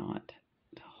tie a knot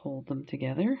to hold them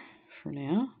together for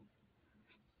now.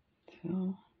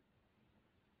 So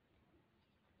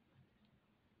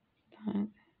that.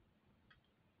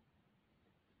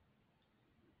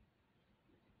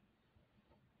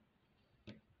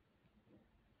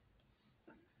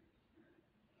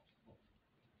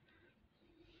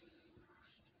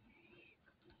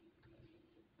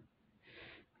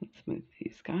 Let's move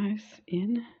these guys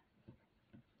in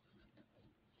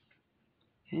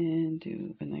and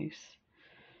do a nice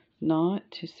knot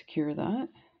to secure that.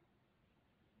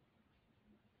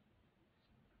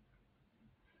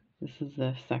 This is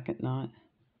the second knot.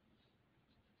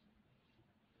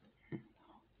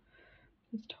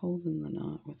 Just holding the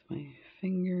knot with my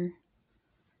finger.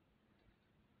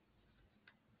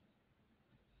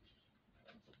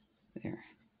 There.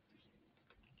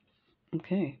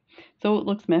 Okay, so it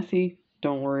looks messy.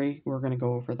 Don't worry, we're going to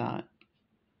go over that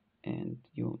and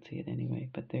you won't see it anyway,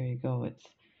 but there you go.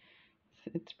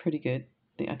 It's pretty good.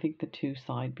 I think the two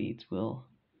side beads will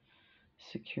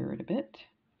secure it a bit.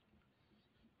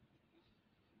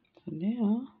 So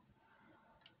now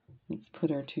let's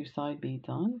put our two side beads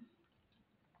on.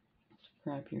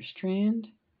 Grab your strand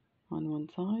on one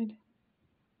side,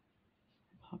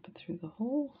 pop it through the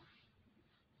hole,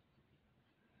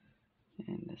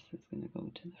 and this is going to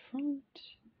go to the front.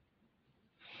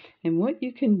 And what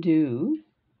you can do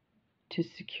to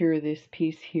secure this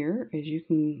piece here is you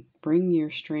can bring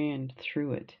your strand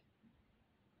through it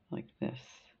like this.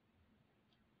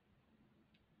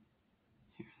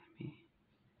 Here, let me,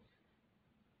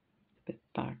 a bit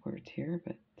backwards here,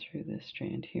 but through this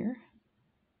strand here.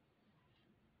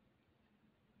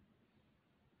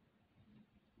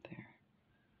 There.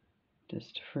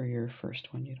 Just for your first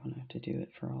one, you don't have to do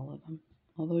it for all of them,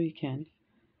 although you can.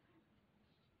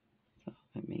 So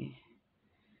let me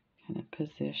kind of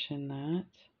position that.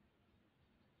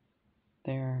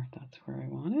 There, that's where I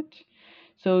want it.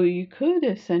 So you could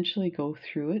essentially go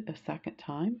through it a second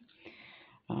time.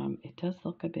 It does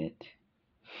look a bit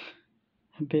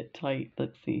tight.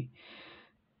 Let's see.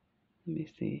 Let me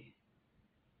see.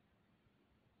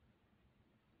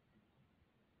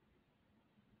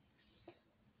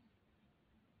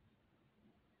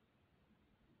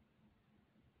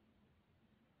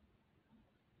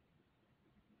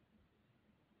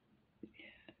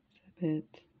 Yeah, it's a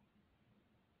bit.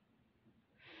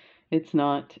 It's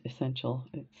not essential.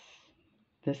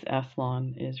 This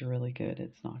Eslon is really good.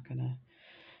 It's not gonna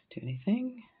do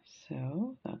anything.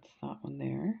 So that's that one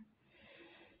there.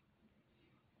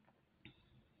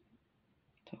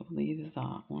 So we'll leave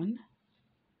that one.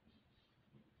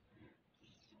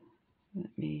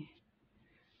 Let me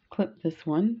clip this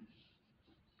one.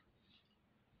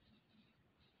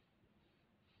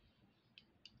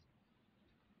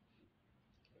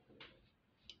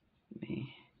 Let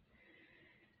me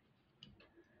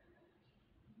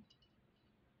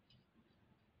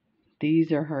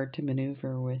These are hard to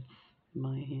maneuver with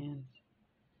my hands.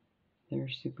 They're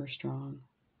super strong.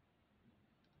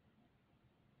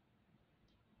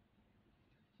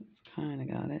 Kind of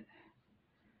got it.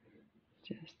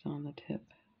 Just on the tip.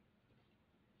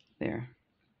 There.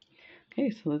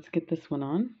 Okay, so let's get this one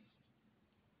on.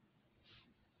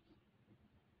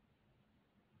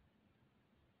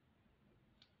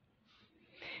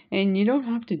 And you don't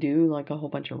have to do like a whole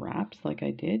bunch of wraps like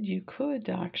I did. You could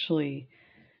actually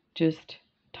just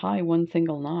tie one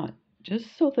single knot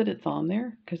just so that it's on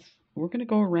there, because we're going to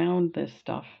go around this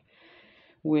stuff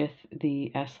with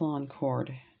the Eslon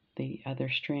cord, the other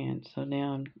strand. So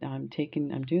now I'm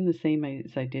doing the same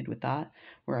as I did with that,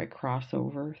 where I cross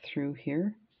over through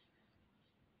here,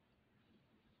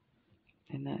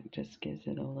 and that just gives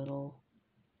it a little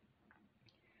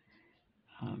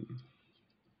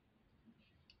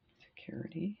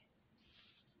security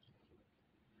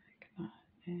like that.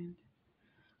 And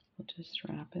we'll just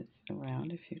wrap it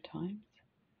around a few times.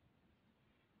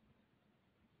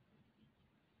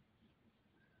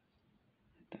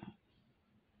 Like that.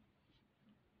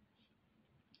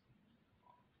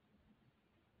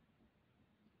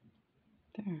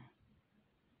 There.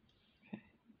 Okay.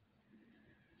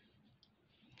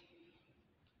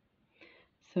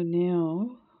 So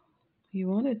now you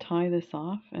want to tie this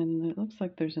off, and it looks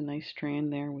like there's a nice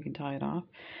strand there. We can tie it off.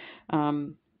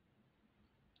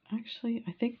 Actually,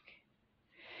 I think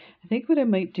what I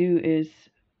might do is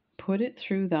put it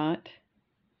through that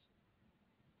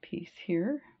piece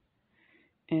here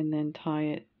and then tie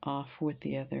it off with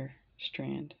the other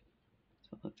strand.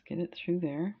 So let's get it through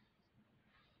there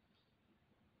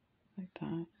like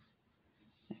that.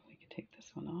 And we can take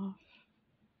this one off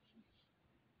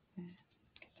and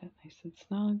get that nice and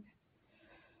snug.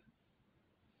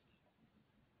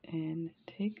 And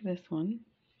take this one,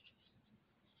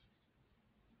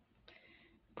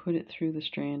 put it through the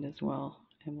strand as well,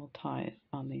 and we'll tie it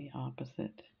on the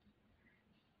opposite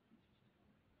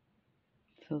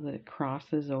so that it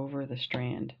crosses over the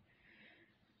strand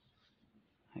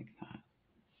like that.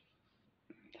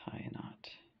 Tie a knot.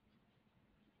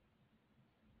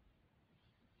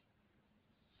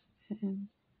 And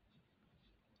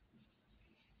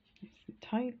nice and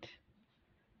tight.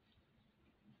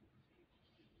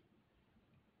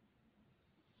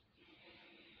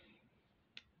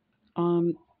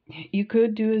 You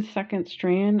could do a second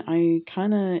strand. I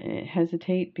kind of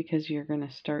hesitate because you're going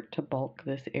to start to bulk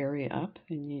this area up,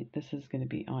 and this is going to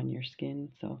be on your skin,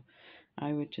 so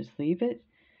I would just leave it.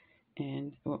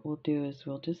 And what we'll do is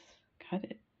we'll just cut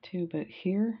it too, but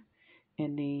here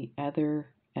in the other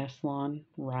Eslon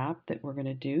wrap that we're going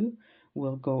to do,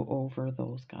 we'll go over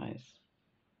those guys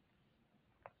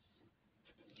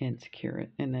and secure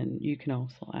it. And then you can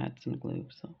also add some glue,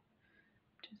 so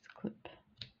just clip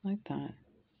like that.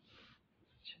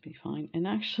 Should be fine. And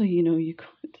actually, you know,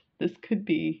 this could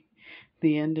be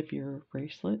the end of your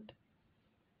bracelet.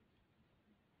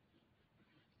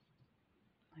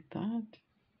 Like that.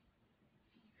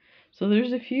 So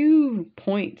there's a few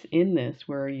points in this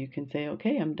where you can say,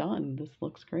 okay, I'm done. This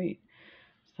looks great.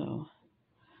 So,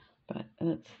 but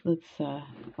let's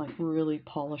like really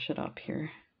polish it up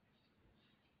here.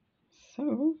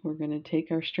 So we're going to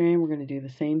take our strand. We're going to do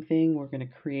the same thing. We're going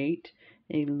to create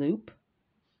a loop.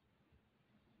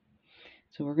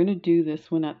 So we're going to do this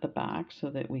one at the back so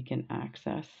that we can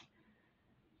access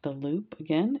the loop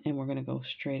again, and we're going to go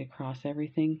straight across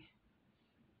everything.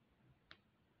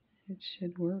 It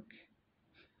should work.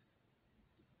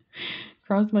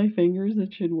 Cross my fingers,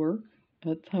 it should work.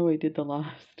 That's how I did the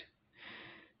last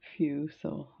few,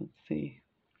 so let's see.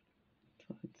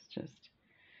 So it's just,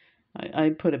 I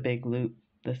put a big loop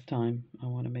this time. I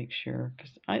want to make sure,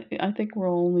 because I think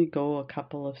we'll only go a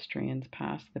couple of strands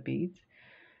past the beads,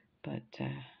 but we'll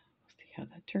see how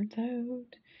that turns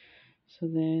out. So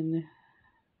then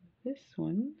this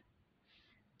one,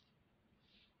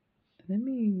 let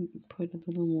me put a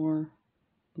little more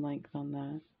length on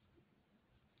that.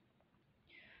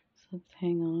 So let's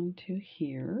hang on to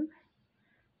here.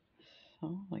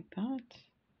 So like that.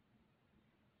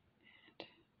 And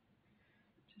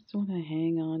just want to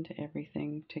hang on to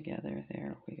everything together.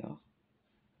 There we go.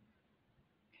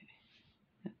 Okay,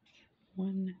 that's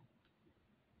one.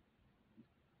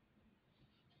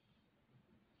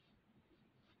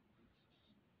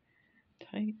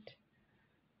 Tight.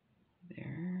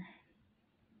 There.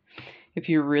 If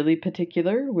you're really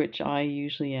particular, which I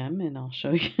usually am, and I'll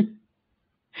show you,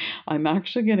 I'm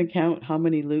actually going to count how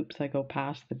many loops I go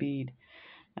past the bead.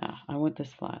 I want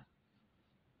this flat.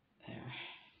 There.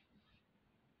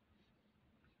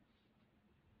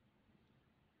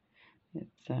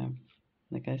 It's,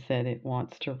 like I said, it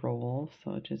wants to roll,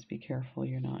 so just be careful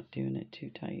you're not doing it too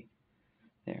tight.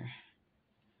 There.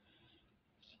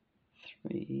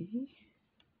 3.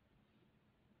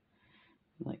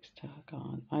 likes to hook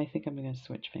on. I think I'm going to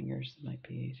switch fingers. It might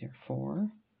be easier. 4,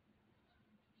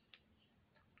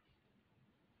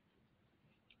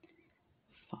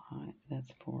 5,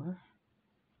 that's 4,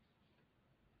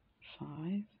 5,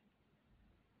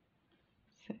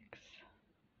 6,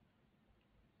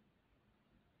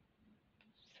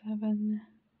 7,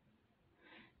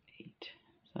 8.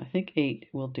 So I think 8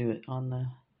 will do it on the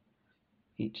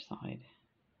each side.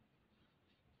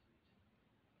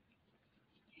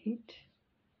 8.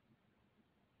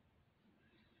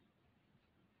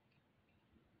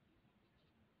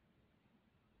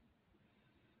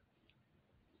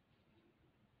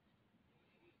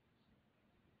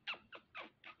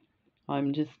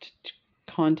 I'm just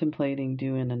contemplating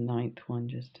doing a 9th one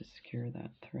just to secure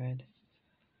that thread.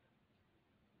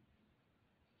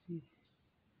 Do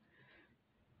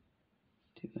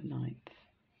a 9th.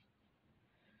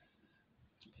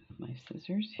 Put my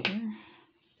scissors here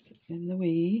in the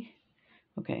way.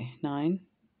 Okay, 9.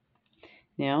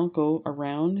 Now go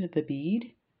around the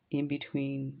bead in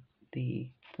between the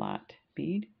flat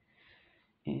bead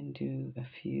and do a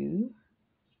few.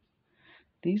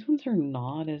 These ones are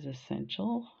not as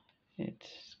essential.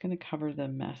 It's going to cover the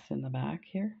mess in the back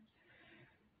here.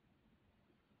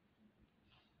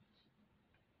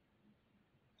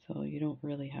 So you don't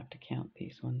really have to count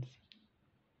these ones.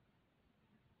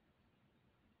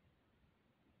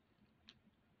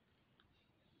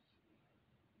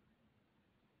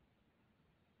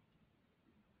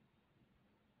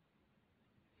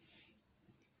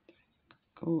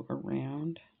 Go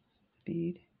around the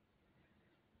bead.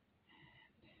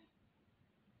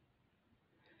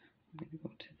 I'm going to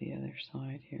go to the other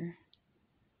side here.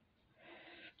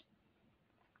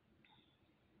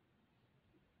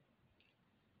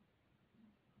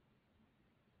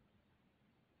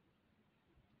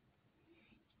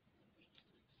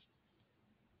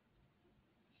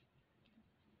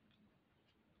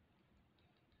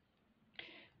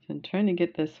 So I'm trying to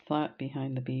get this flat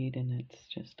behind the bead and it's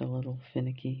just a little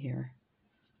finicky here.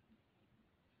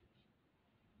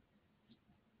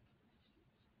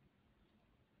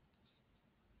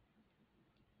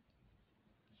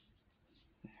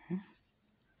 There.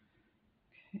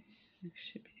 Okay, I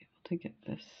should be able to get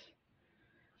this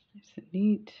nice and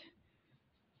neat.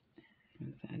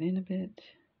 Move that in a bit.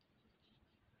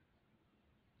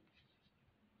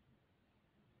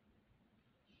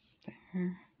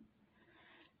 There.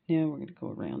 Now we're going to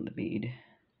go around the bead.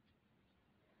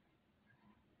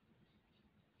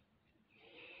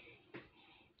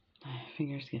 My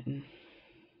finger's getting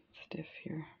stiff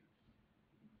here.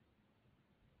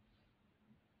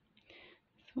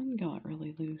 This one got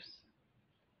really loose.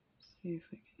 Let's see if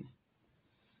we can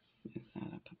move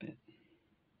that up a bit.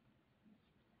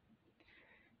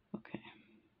 Okay.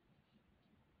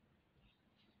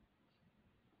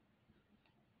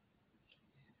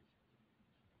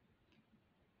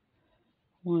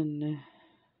 One,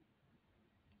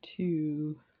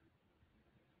 2,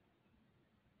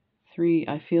 3.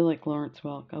 I feel like Lawrence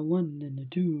Welk. A 1 and a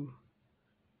 2.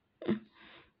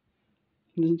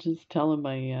 Just telling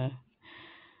my,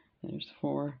 there's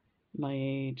 4, my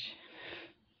age.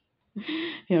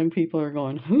 Young people are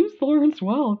going, who's Lawrence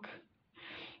Welk?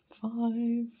 5,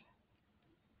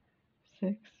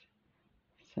 6,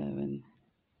 7,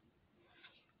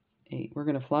 8. We're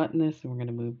going to flatten this and we're going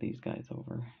to move these guys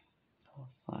over. So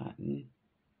flatten.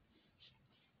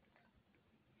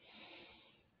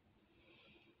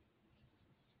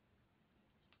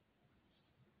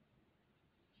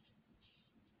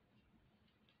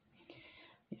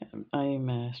 Yeah,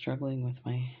 I'm struggling with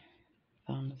my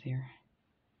thumbs here.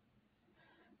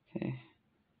 Okay.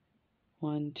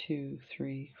 1, 2,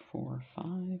 3, 4,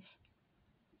 5.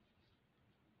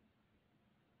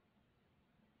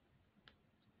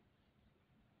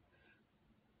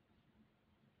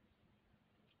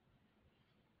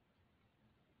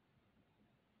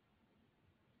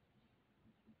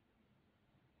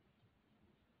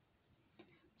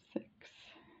 6,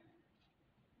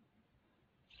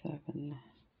 7,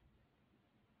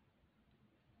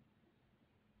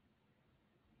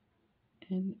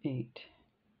 and 8.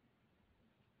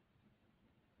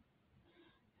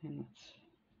 And let's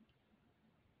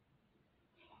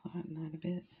flatten that a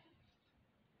bit.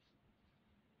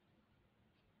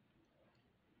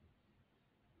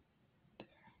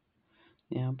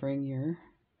 There. Now bring your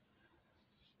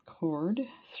cord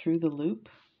through the loop.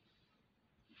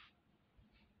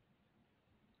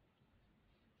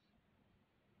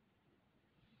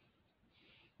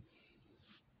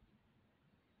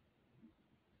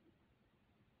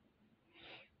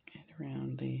 And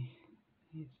around the,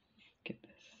 get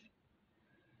this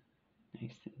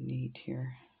nice and neat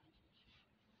here.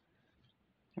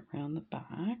 around the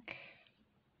back.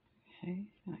 Okay,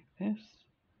 like this.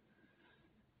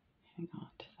 Hang on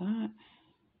to that.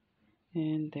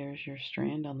 And there's your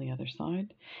strand on the other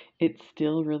side. It's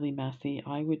still really messy.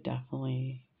 I would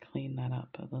definitely clean that up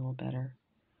a little better.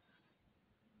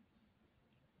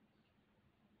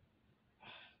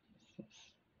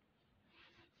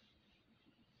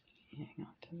 Hang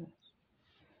on to this.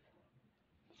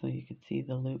 So you can see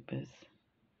the loop is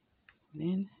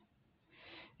in.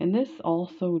 And this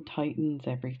also tightens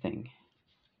everything.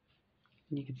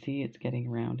 You can see it's getting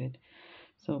rounded.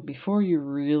 So before you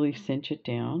really cinch it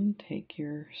down, take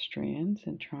your strands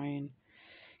and try and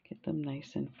get them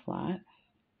nice and flat.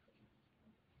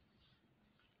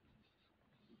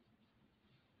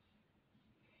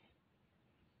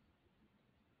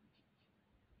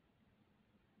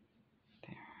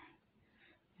 There.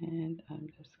 And I'm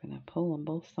just going to pull on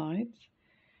both sides,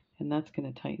 and that's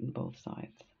going to tighten both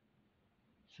sides.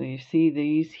 So you see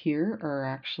these here are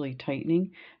actually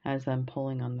tightening as I'm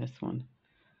pulling on this one.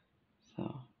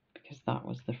 So, because that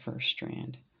was the first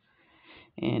strand.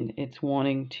 And it's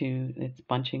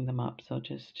bunching them up. So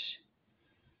just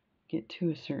get to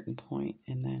a certain point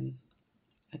and then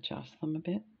adjust them a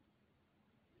bit.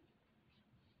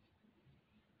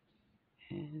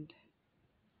 And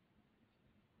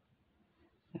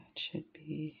that should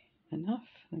be enough.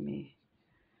 Let me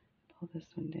pull this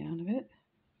one down a bit.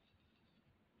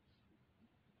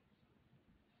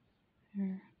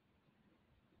 There.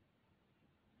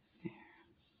 There.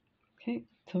 Okay,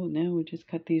 so now we just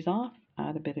cut these off,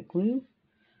 add a bit of glue,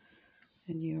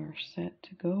 and you are set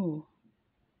to go.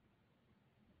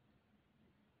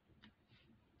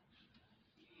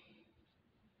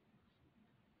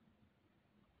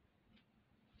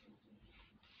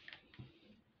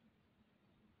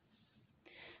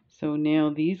 So now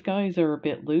these guys are a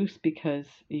bit loose because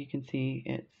you can see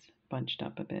it's bunched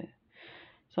up a bit.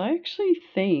 So I actually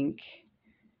think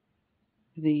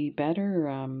the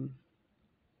better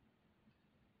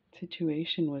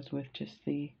situation was with just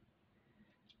the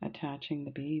attaching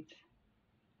the beads.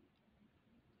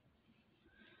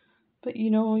 But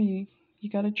you know, you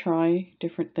got to try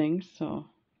different things. So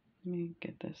let me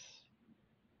get this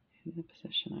in the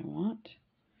position I want.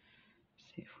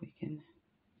 See if we can.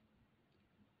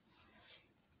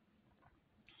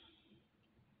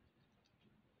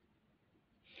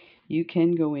 You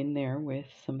can go in there with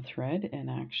some thread and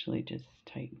actually just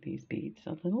tighten these beads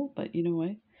a little, but you know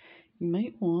what? You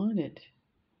might want it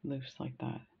loose like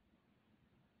that.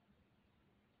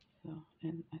 So,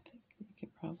 and I think you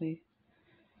could probably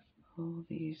pull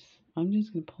these. I'm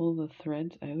just going to pull the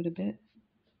threads out a bit.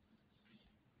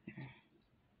 There.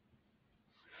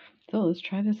 So let's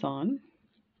try this on.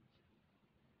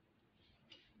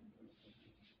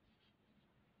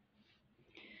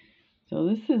 So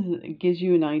this gives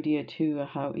you an idea too of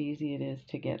how easy it is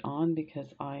to get on, because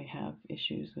I have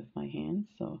issues with my hands.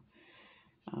 So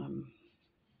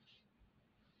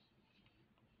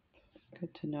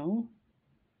good to know,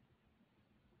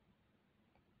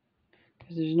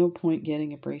 because there's no point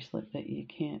getting a bracelet that you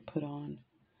can't put on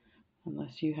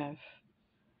unless you have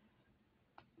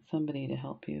somebody to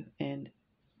help you. And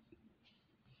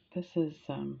this is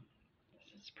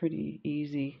pretty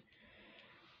easy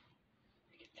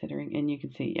considering. And you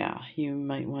can see, yeah, you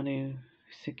might want to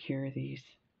secure these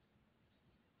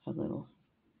a little.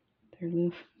 They're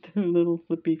a little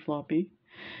flippy floppy,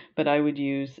 but I would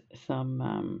use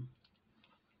some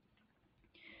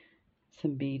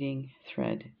beading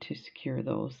thread to secure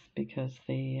those, because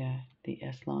the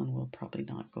Eslon will probably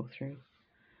not go through.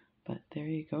 But there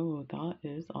you go. That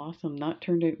is awesome. That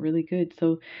turned out really good.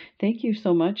 So thank you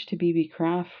so much to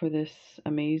Beebeecraft for this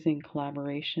amazing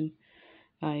collaboration.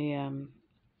 I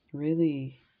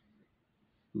really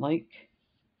like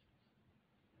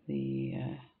the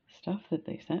stuff that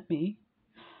they sent me.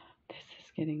 This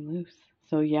is getting loose.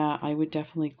 So yeah, I would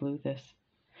definitely glue this.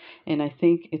 And I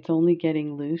think it's only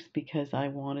getting loose because I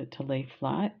want it to lay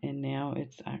flat, and now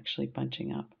it's actually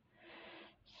bunching up.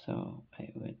 So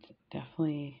I would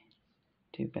definitely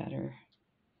do better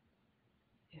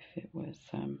if it was,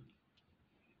 let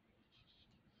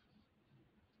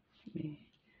me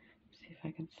see if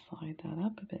I can slide that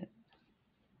up a bit.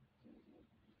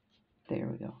 There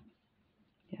we go.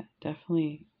 Yeah,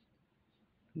 definitely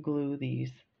glue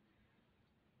these.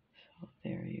 So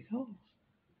there you go.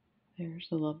 There's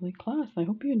the lovely clasp. I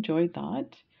hope you enjoyed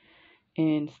that.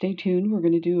 And stay tuned. We're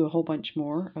going to do a whole bunch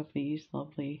more of these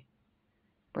lovely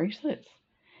bracelets.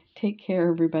 Take care,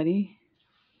 everybody.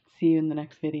 See you in the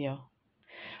next video.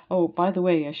 Oh, by the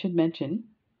way, I should mention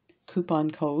coupon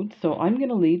codes. So I'm going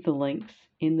to leave the links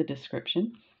in the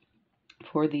description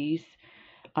for these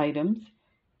items.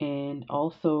 And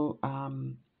also,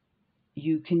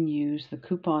 you can use the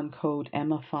coupon code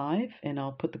EMMA5, and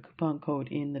I'll put the coupon code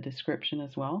in the description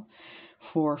as well,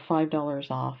 for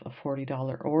 $5 off a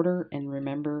 $40 order. And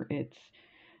remember, it's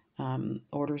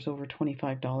orders over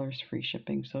 $25 free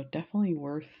shipping, so definitely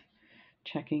worth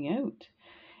checking out.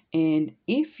 And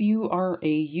if you are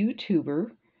a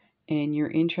YouTuber and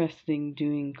you're interested in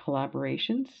doing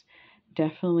collaborations,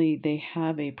 definitely they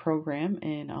have a program,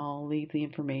 and I'll leave the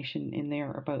information in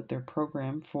there about their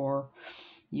program for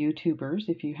YouTubers.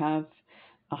 If you have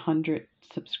 100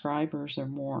 subscribers or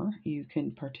more, you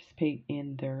can participate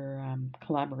in their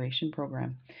collaboration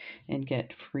program and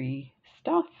get free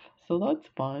stuff. So that's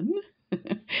fun.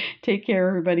 Take care,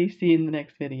 everybody. See you in the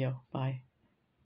next video. Bye.